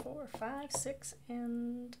 3, 4, 5, 6,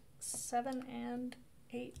 and 7, and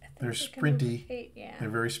 8. I think They're they can move sprinty. 8, yeah. They're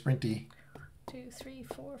very sprinty. 2, 3,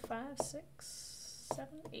 4, 5, 6, 7,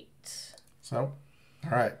 8. So, all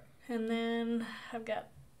right. And then I've got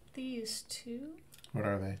these 2. What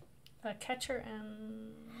are they? A catcher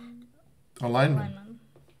and A lineman.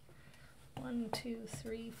 1, 2,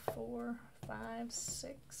 3, 4, 5,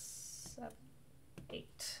 6, 7,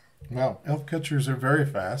 8. Wow, elf catchers are very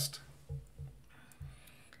fast.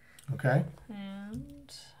 Okay.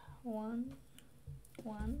 And 1, 2,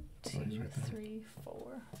 Oh, he's right there. 3,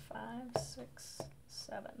 4, 5, 6,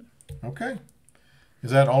 7. Okay.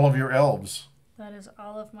 Is that all of your elves? That is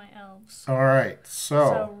all of my elves. All right.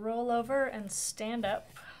 So roll over and stand up.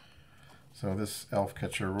 So this elf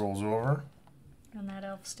catcher rolls over. And that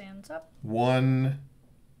elf stands up. One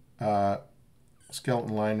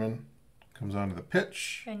skeleton lineman comes onto the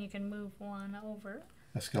pitch. And you can move one over.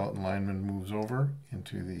 A skeleton lineman moves over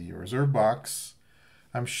into the reserve box.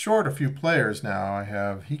 I'm short a few players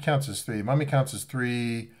now. He counts as 3. Mummy counts as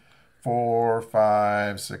 3, 4,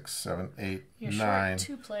 5, 6, 7, 8, You're 9. short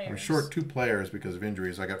 2 players. I'm short 2 players because of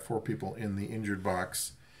injuries. I got 4 people in the injured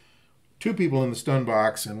box, 2 people in the stun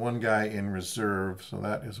box, and 1 guy in reserve. So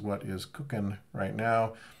that is what is cooking right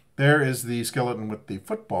now. There is the skeleton with the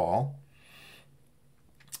football.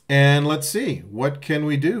 And let's see, what can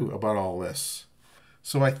we do about all this?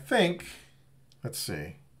 So I think, let's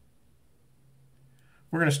see.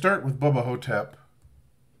 We're going to start with Bubba Hotep.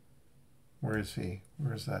 Where is he?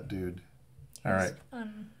 Where is that dude? All right.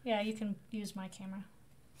 Yeah, you can use my camera.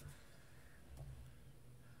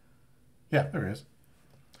 Yeah, there he is.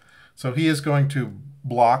 So he is going to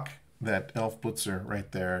block that elf blitzer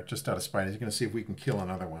right there, just out of spite. He's going to see if we can kill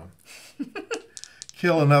another one.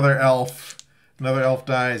 Kill another elf. Another elf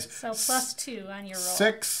dies. So +2 on your roll.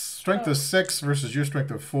 6. Strength of 6 versus your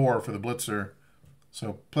strength of 4 for the blitzer.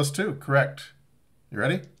 So +2, correct. You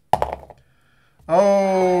ready?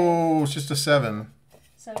 Oh, it's just a 7.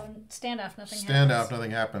 So standoff, nothing happens. Standoff,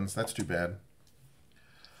 nothing happens. That's too bad.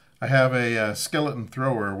 I have a skeleton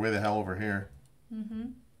thrower way the hell over here.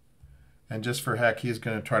 Mm-hmm. And just for heck, he's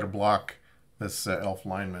going to try to block this elf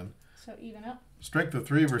lineman. So even up. Strength of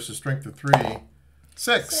 3 versus strength of 3.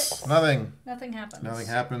 6. Nothing. Nothing happens. Nothing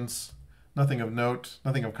happens. Nothing of note.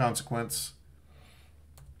 Nothing of consequence.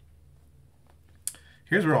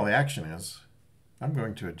 Here's where all the action is. I'm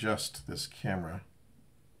going to adjust this camera.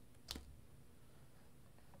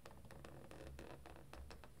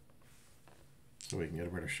 So we can get a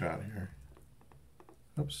better shot here.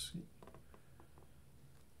 Oops.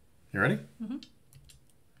 You ready? Mm-hmm.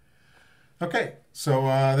 Okay, so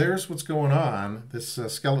there's what's going on. This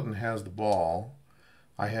skeleton has the ball.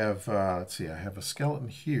 I have, let's see, I have a skeleton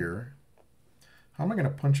here. How am I going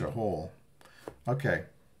to punch a hole? Okay.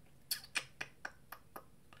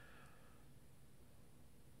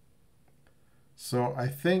 So I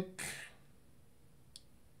think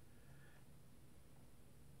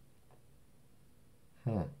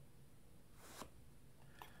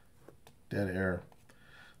dead air.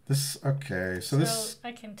 This, okay, so this,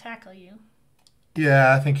 I can tackle you.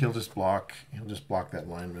 yeah, I think he'll just block. He'll just block that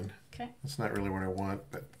lineman. Okay. That's not really what I want,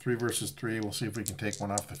 but 3 versus 3. We'll see if we can take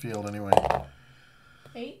one off the field anyway.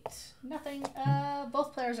 8, nothing.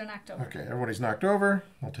 Both players are knocked over. Okay, everybody's knocked over.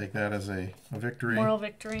 I'll take that as a victory. Moral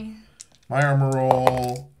victory. My armor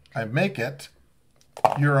roll, I make it.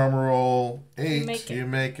 Your armor roll, 8. You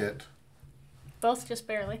make it. Both just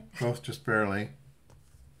barely. Both just barely.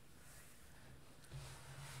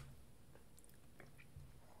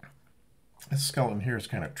 This skeleton here is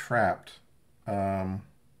kind of trapped. So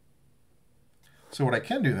what I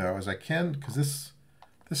can do though is because this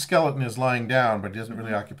skeleton is lying down, but he doesn't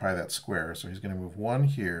really occupy that square. So he's going to move 1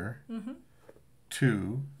 here,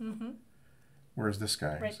 2. Where's this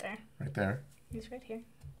guy? Right there. Right there. He's right here.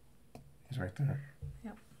 He's right there.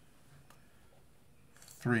 Yep.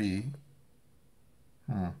 3.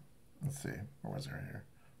 Let's see. What was it right here?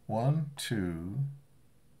 1, 2.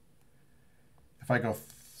 If I go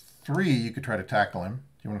 3, you could try to tackle him.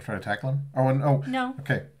 Do you want to try to tackle him? Oh, no.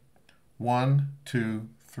 Okay. 1, 2,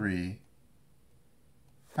 3.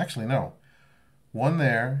 Actually, no. 1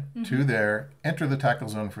 there, 2 there. Enter the tackle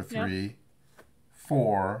zone for 3,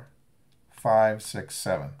 4, 5, 6,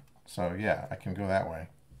 7. So yeah, I can go that way.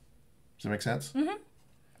 Does that make sense? Mm-hmm.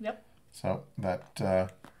 Yep. So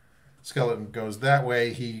that skeleton goes that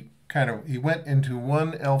way. He went into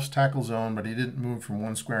one elf's tackle zone, but he didn't move from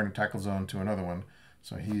one square in a tackle zone to another one.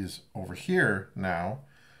 So he's over here now,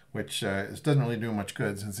 which doesn't really do much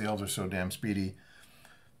good since the elves are so damn speedy.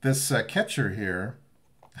 This catcher here,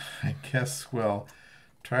 I guess, will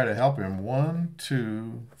try to help him. 1,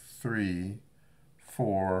 2, 3,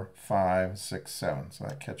 4, 5, 6, 7. So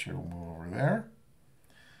that catcher will move over there.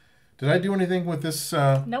 Did I do anything with this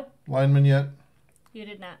nope. lineman yet? You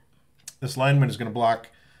did not. This lineman is going to block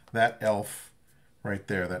that elf right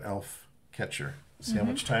there, that elf catcher. See how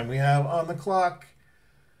much time we have on the clock.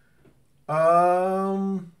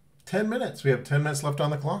 10 minutes. We have 10 minutes left on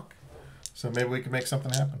the clock. So maybe we can make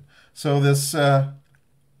something happen. So this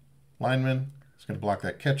lineman is going to block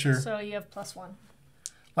that catcher. So you have +1.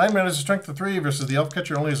 Lineman has a strength of 3 versus the elf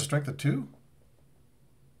catcher only has a strength of 2?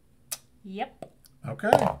 Yep. Okay.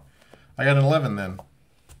 I got an 11 then.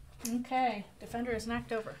 Okay. Defender is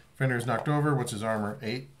knocked over. Defender is knocked over. What's his armor?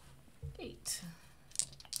 8. 8.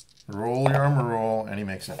 Roll your armor roll, and he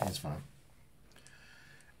makes it. He's fine.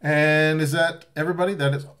 And is that everybody?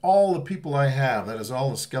 That is all the people I have. That is all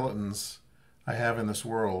the skeletons I have in this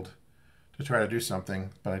world to try to do something.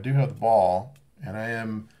 But I do have the ball, and I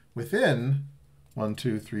am within 1,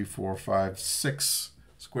 2, 3, 4, 5, 6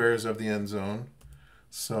 squares of the end zone.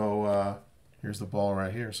 So here's the ball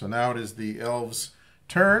right here. So now it is the Elves'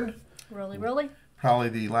 turn. Rolly, rolly. Probably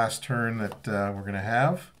the last turn that we're going to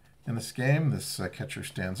have in this game. This catcher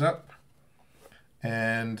stands up.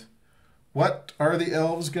 And what are the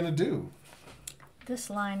Elves going to do? This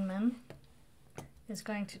lineman is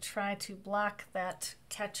going to try to block that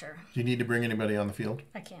catcher. Do you need to bring anybody on the field?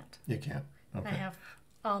 I can't. You can't. Okay. I have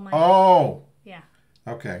all my... Oh! Yeah.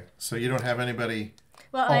 Okay. So you don't have anybody...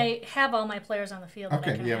 Well, I have all my players on the field.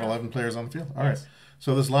 Okay, you have 11 players on the field? All Yes. right.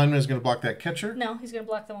 So this lineman is going to block that catcher? No, he's going to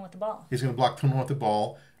block the one with the ball. He's going to block the one with the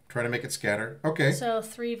ball, try to make it scatter. Okay. So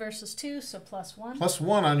 3 versus 2, so +1.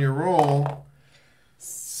 +1 on your roll.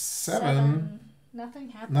 7. Nothing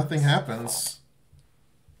happens. Nothing happens.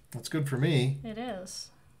 That's good for me. It is.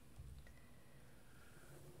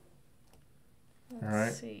 Let's All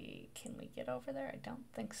right. see. Can we get over there? I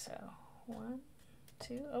don't think so. 1,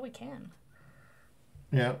 2. Oh, we can.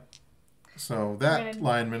 Yeah. So that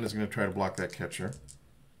lineman is going to try to block that catcher.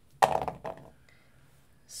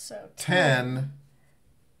 So 10.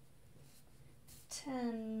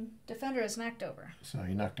 10. Defender is knocked over. So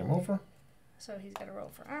you knocked him over. So he's got to roll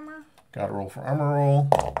for armor. Got to roll for armor roll.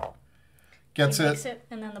 Gets He makes it. it,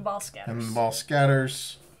 and then the ball scatters. And the ball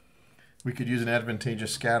scatters. We could use an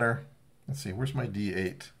advantageous scatter. Let's see. Where's my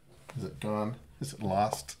D8? Is it gone? Is it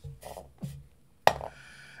lost?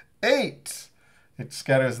 8. It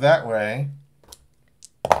scatters that way.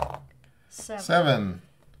 7.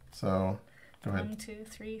 So go ahead. 1, 2,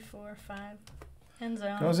 3, 4, 5. End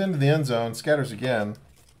zone. Goes into the end zone. Scatters again.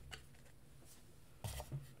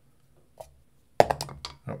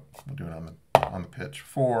 Oh, we'll do it on the pitch.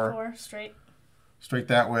 4. 4 straight. Straight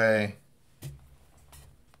that way.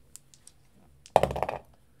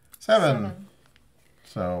 7.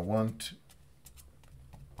 So 1, 2.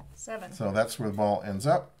 7. So that's where the ball ends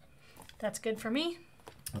up. That's good for me.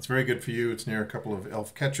 That's very good for you. It's near a couple of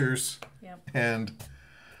elf catchers. Yep. And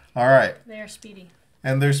all right. They are speedy.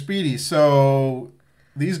 And they're speedy. So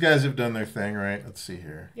these guys have done their thing, right? Let's see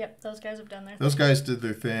here. Yep, those guys have done their Those guys did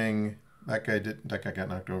their thing. That guy did. That guy got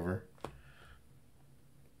knocked over.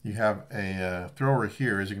 You have a thrower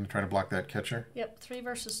here. Is he going to try to block that catcher? Yep, 3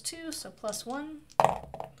 versus 2, so +1.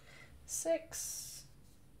 6.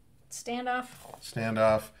 Standoff.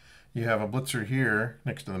 Standoff. You have a blitzer here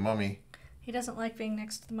next to the mummy. He doesn't like being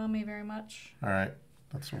next to the mummy very much. All right.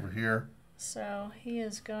 That's over here. So he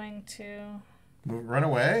is going to... Run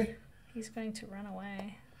away? He's going to run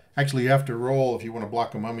away. Actually, you have to roll. If you want to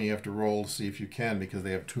block a mummy, you have to roll to see if you can because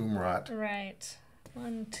they have tomb rot. Right.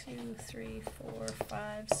 1, 2, 3, 4,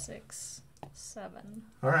 5, 6, 7.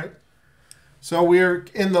 All right. So we're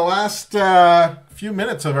in the last few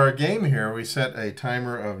minutes of our game here. We set a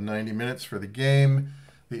timer of 90 minutes for the game.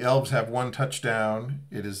 The Elves have 1 touchdown.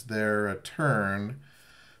 It is their turn.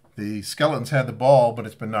 The Skeletons had the ball, but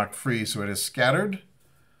it's been knocked free, so it is scattered.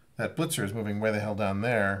 That blitzer is moving way the hell down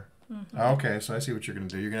there. Mm-hmm. Okay, so I see what you're going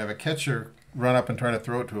to do. You're going to have a catcher run up and try to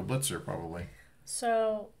throw it to a blitzer, probably.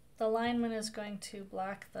 So the lineman is going to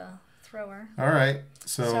block the thrower. All right.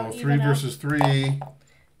 So 3 even versus 3.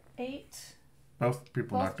 8. Both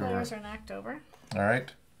people Both knocked over. players are knocked over. All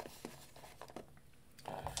right.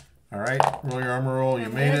 All right. Roll your armor roll. You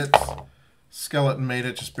made it. Skeleton made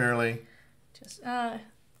it, just barely. Just 7.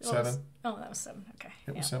 Oh, that was 7. Okay.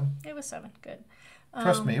 It was 7. It was 7. Good.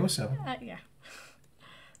 Trust me, it was 7. Yeah.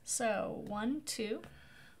 So 1, 2.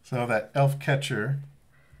 So that elf catcher.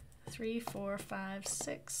 3, 4, 5,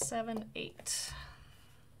 6, 7, 8.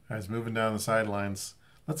 I was moving down the sidelines.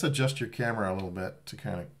 Let's adjust your camera a little bit to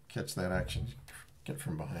kind of catch that action. Get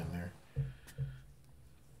from behind there.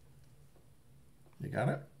 You got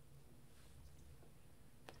it?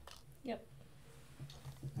 Yep.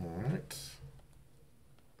 All right.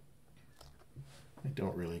 I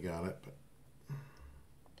don't really got it, but.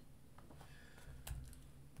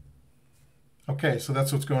 Okay, so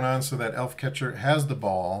that's what's going on. So that elf catcher has the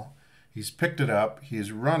ball. He's picked it up. He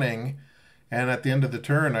is running. And at the end of the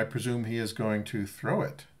turn, I presume he is going to throw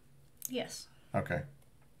it. Yes. Okay.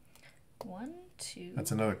 1, 2.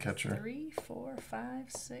 That's another catcher. 3, 4,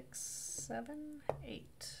 5, 6, 7,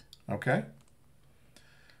 8. Okay.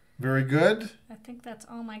 Very good. I think that's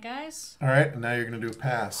all my guys. All right, and now you're going to do a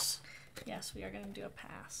pass. Yes, we are going to do a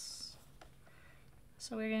pass.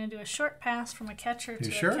 So we're going to do a short pass from a catcher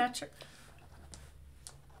to sure? a catcher.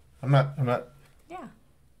 I'm not. Yeah.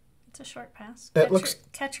 It's a short pass. It looks...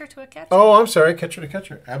 Catcher to a catcher. Oh, I'm sorry. Catcher to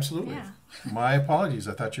catcher. Absolutely. Yeah. My apologies.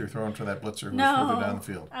 I thought you were throwing for that blitzer who was further down the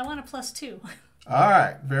field. I want a +2. All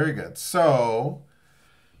right. Very good. So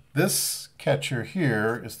this catcher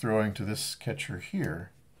here is throwing to this catcher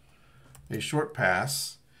here. A short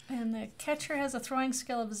pass. And the catcher has a throwing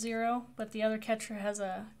skill of 0, but the other catcher has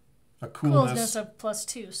a coolness of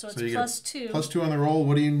 +2. So it's you +2. +2 on the roll.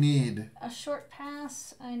 What do you need? A short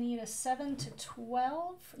pass, I need a 7 to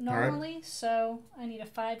 12 normally, right. So I need a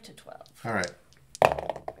 5 to 12. All right.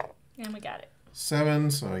 And we got it. 7,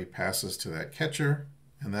 so he passes to that catcher,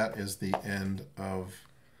 and that is the end of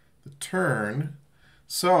the turn.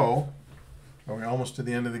 So, are we almost to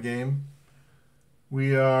the end of the game?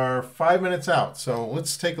 We are 5 minutes out, so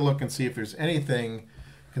let's take a look and see if there's anything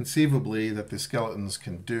conceivably that the skeletons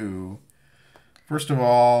can do. First of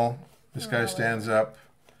all, this guy stands up.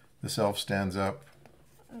 This elf stands up.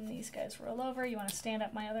 And these guys roll over. You want to stand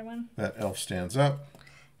up my other one? That elf stands up.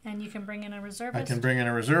 And you can bring in a reservist. I can bring in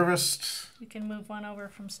a reservist. You can move one over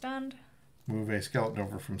from stunned. Move a skeleton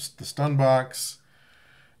over from the stun box.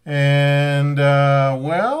 And,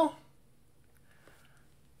 well,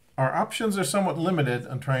 our options are somewhat limited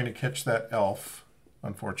on trying to catch that elf,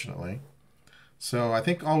 unfortunately. So I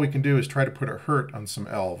think all we can do is try to put a hurt on some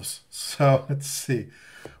elves. So let's see.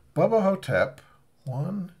 Bubba Hotep.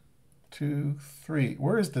 1, 2, 3.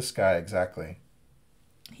 Where is this guy exactly?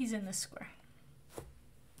 He's in this square.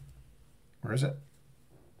 Where is it?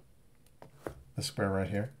 This square right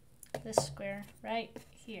here? This square right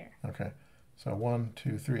here. Okay. So 1,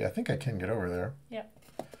 2, 3. I think I can get over there. Yep.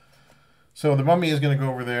 So the mummy is going to go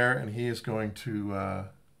over there, and he is going to...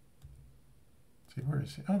 see, where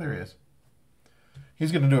is he? Oh, there he is.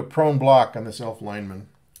 He's going to do a prone block on this elf lineman.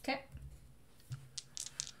 Okay.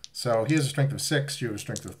 So he has a strength of 6. You have a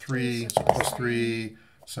strength of 3. So +3.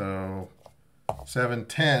 So 7,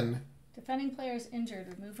 10. Defending player is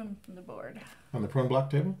injured. Remove him from the board. On the prone block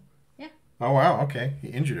table? Yeah. Oh, wow. Okay. He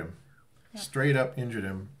injured him. Yep. Straight up injured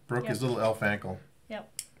him. Broke his little elf ankle.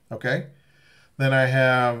 Yep. Okay. Then I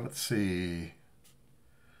have, let's see.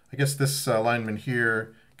 I guess this lineman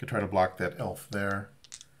here could try to block that elf there.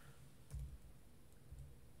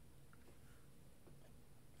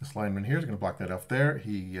 This lineman here is going to block that elf there.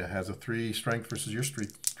 He has a 3 strength versus your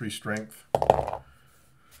 3 strength.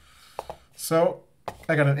 So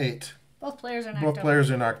I got an 8. Both players are knocked over. Both players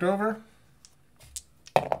are knocked over.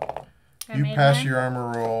 You pass your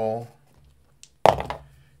armor roll.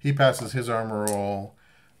 He passes his armor roll.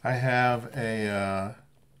 I have a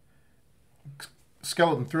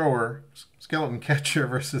skeleton catcher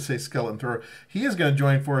versus a skeleton thrower. He is going to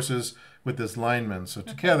join forces with this lineman. So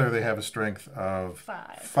together they have a strength of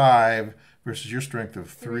 5 versus your strength of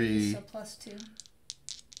 3. So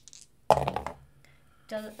 +2.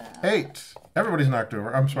 8. Everybody's knocked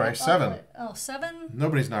over. I'm sorry, 7. Oh, 7?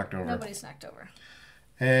 Nobody's knocked over. Nobody's knocked over.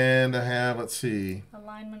 And I have, let's see. A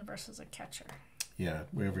lineman versus a catcher. Yeah,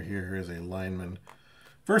 way over here is a lineman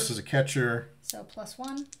versus a catcher. So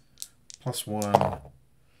 +1. +1.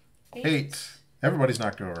 8. Everybody's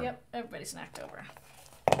knocked over. Yep, everybody's knocked over.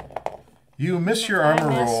 You miss your armor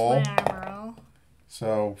roll. My armor roll.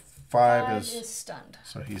 So 5 is stunned.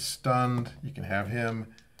 So he's stunned. You can have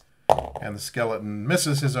him. And the skeleton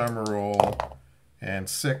misses his armor roll. And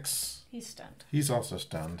 6. He's stunned. He's also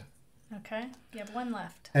stunned. Okay. You have 1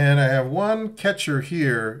 left. And I have 1 catcher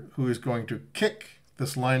here who is going to kick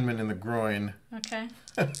this lineman in the groin. Okay.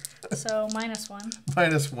 So -1.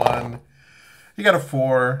 -1. He got a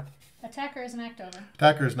 4. Attacker is knocked over.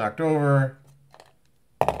 Attacker is knocked over.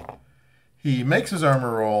 He makes his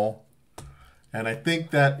armor roll. And I think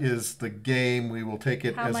that is the game. We will take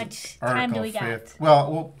it How as much Article time do we 5th. got?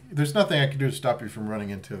 Well, there's nothing I can do to stop you from running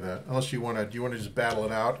into that. Unless you want to. Do you want to just battle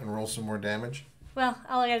it out and roll some more damage? Well,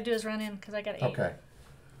 all I got to do is run in because I got 8. Okay.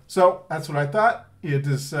 So that's what I thought. It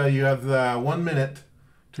is. You have 1 minute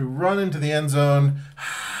to run into the end zone.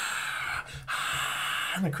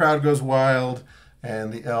 And the crowd goes wild.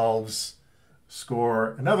 And the elves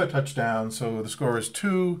score another touchdown. So the score is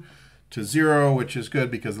 2-0, which is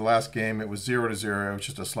good because the last game it was 0-0. It was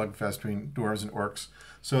just a slugfest between dwarves and orcs.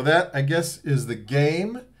 So that, I guess, is the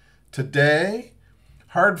game today.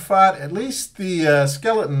 Hard fought. At least the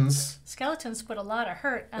skeletons. Skeletons put a lot of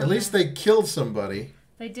hurt on At least they killed somebody.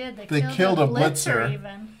 They did. They killed a blitzer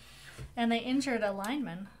even. And they injured a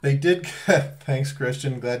lineman. They did. Thanks,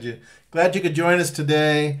 Christian. Glad you could join us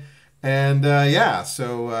today. And yeah,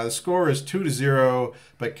 so the score is 2-0,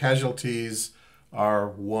 but casualties are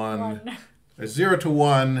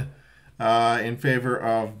 0-1 in favor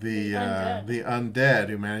of the undead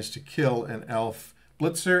who managed to kill an elf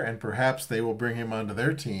blitzer, and perhaps they will bring him onto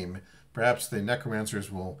their team perhaps the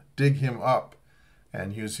necromancers will dig him up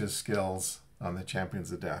and use his skills on the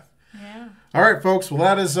Champions of Death. Yeah. All right, folks. Well,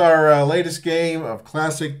 that is our latest game of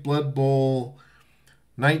Classic Blood Bowl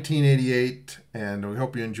 1988, and we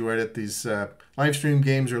hope you enjoyed it. These live stream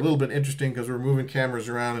games are a little bit interesting because we're moving cameras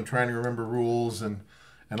around and trying to remember rules and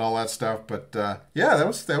all that stuff. But yeah,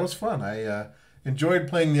 that was fun. I enjoyed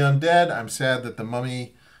playing the Undead. I'm sad that the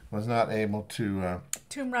Mummy was not able to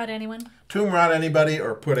Tomb rot anyone. tomb rot anybody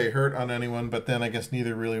or put a hurt on anyone, but then I guess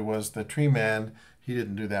neither really was the Tree Man. He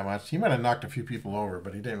didn't do that much. He might have knocked a few people over,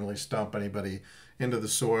 but he didn't really stomp anybody into the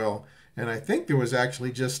soil. And I think there was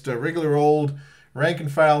actually just regular old rank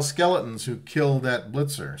and file skeletons who killed that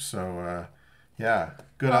blitzer. So yeah,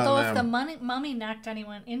 good on them. Although if the mummy knocked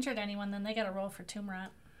anyone, injured anyone, then they got to roll for tomb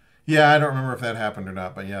rot. Yeah, I don't remember if that happened or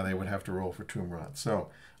not, but yeah, they would have to roll for tomb rot. So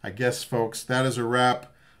I guess, folks, that is a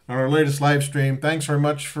wrap on our latest live stream. Thanks very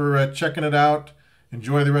much for checking it out.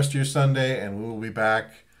 Enjoy the rest of your Sunday, and we will be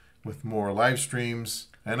back with more live streams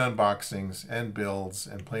and unboxings and builds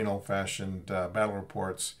and plain old-fashioned battle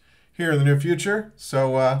reports here in the near future.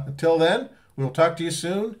 So until then, we'll talk to you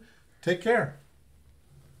soon. Take care.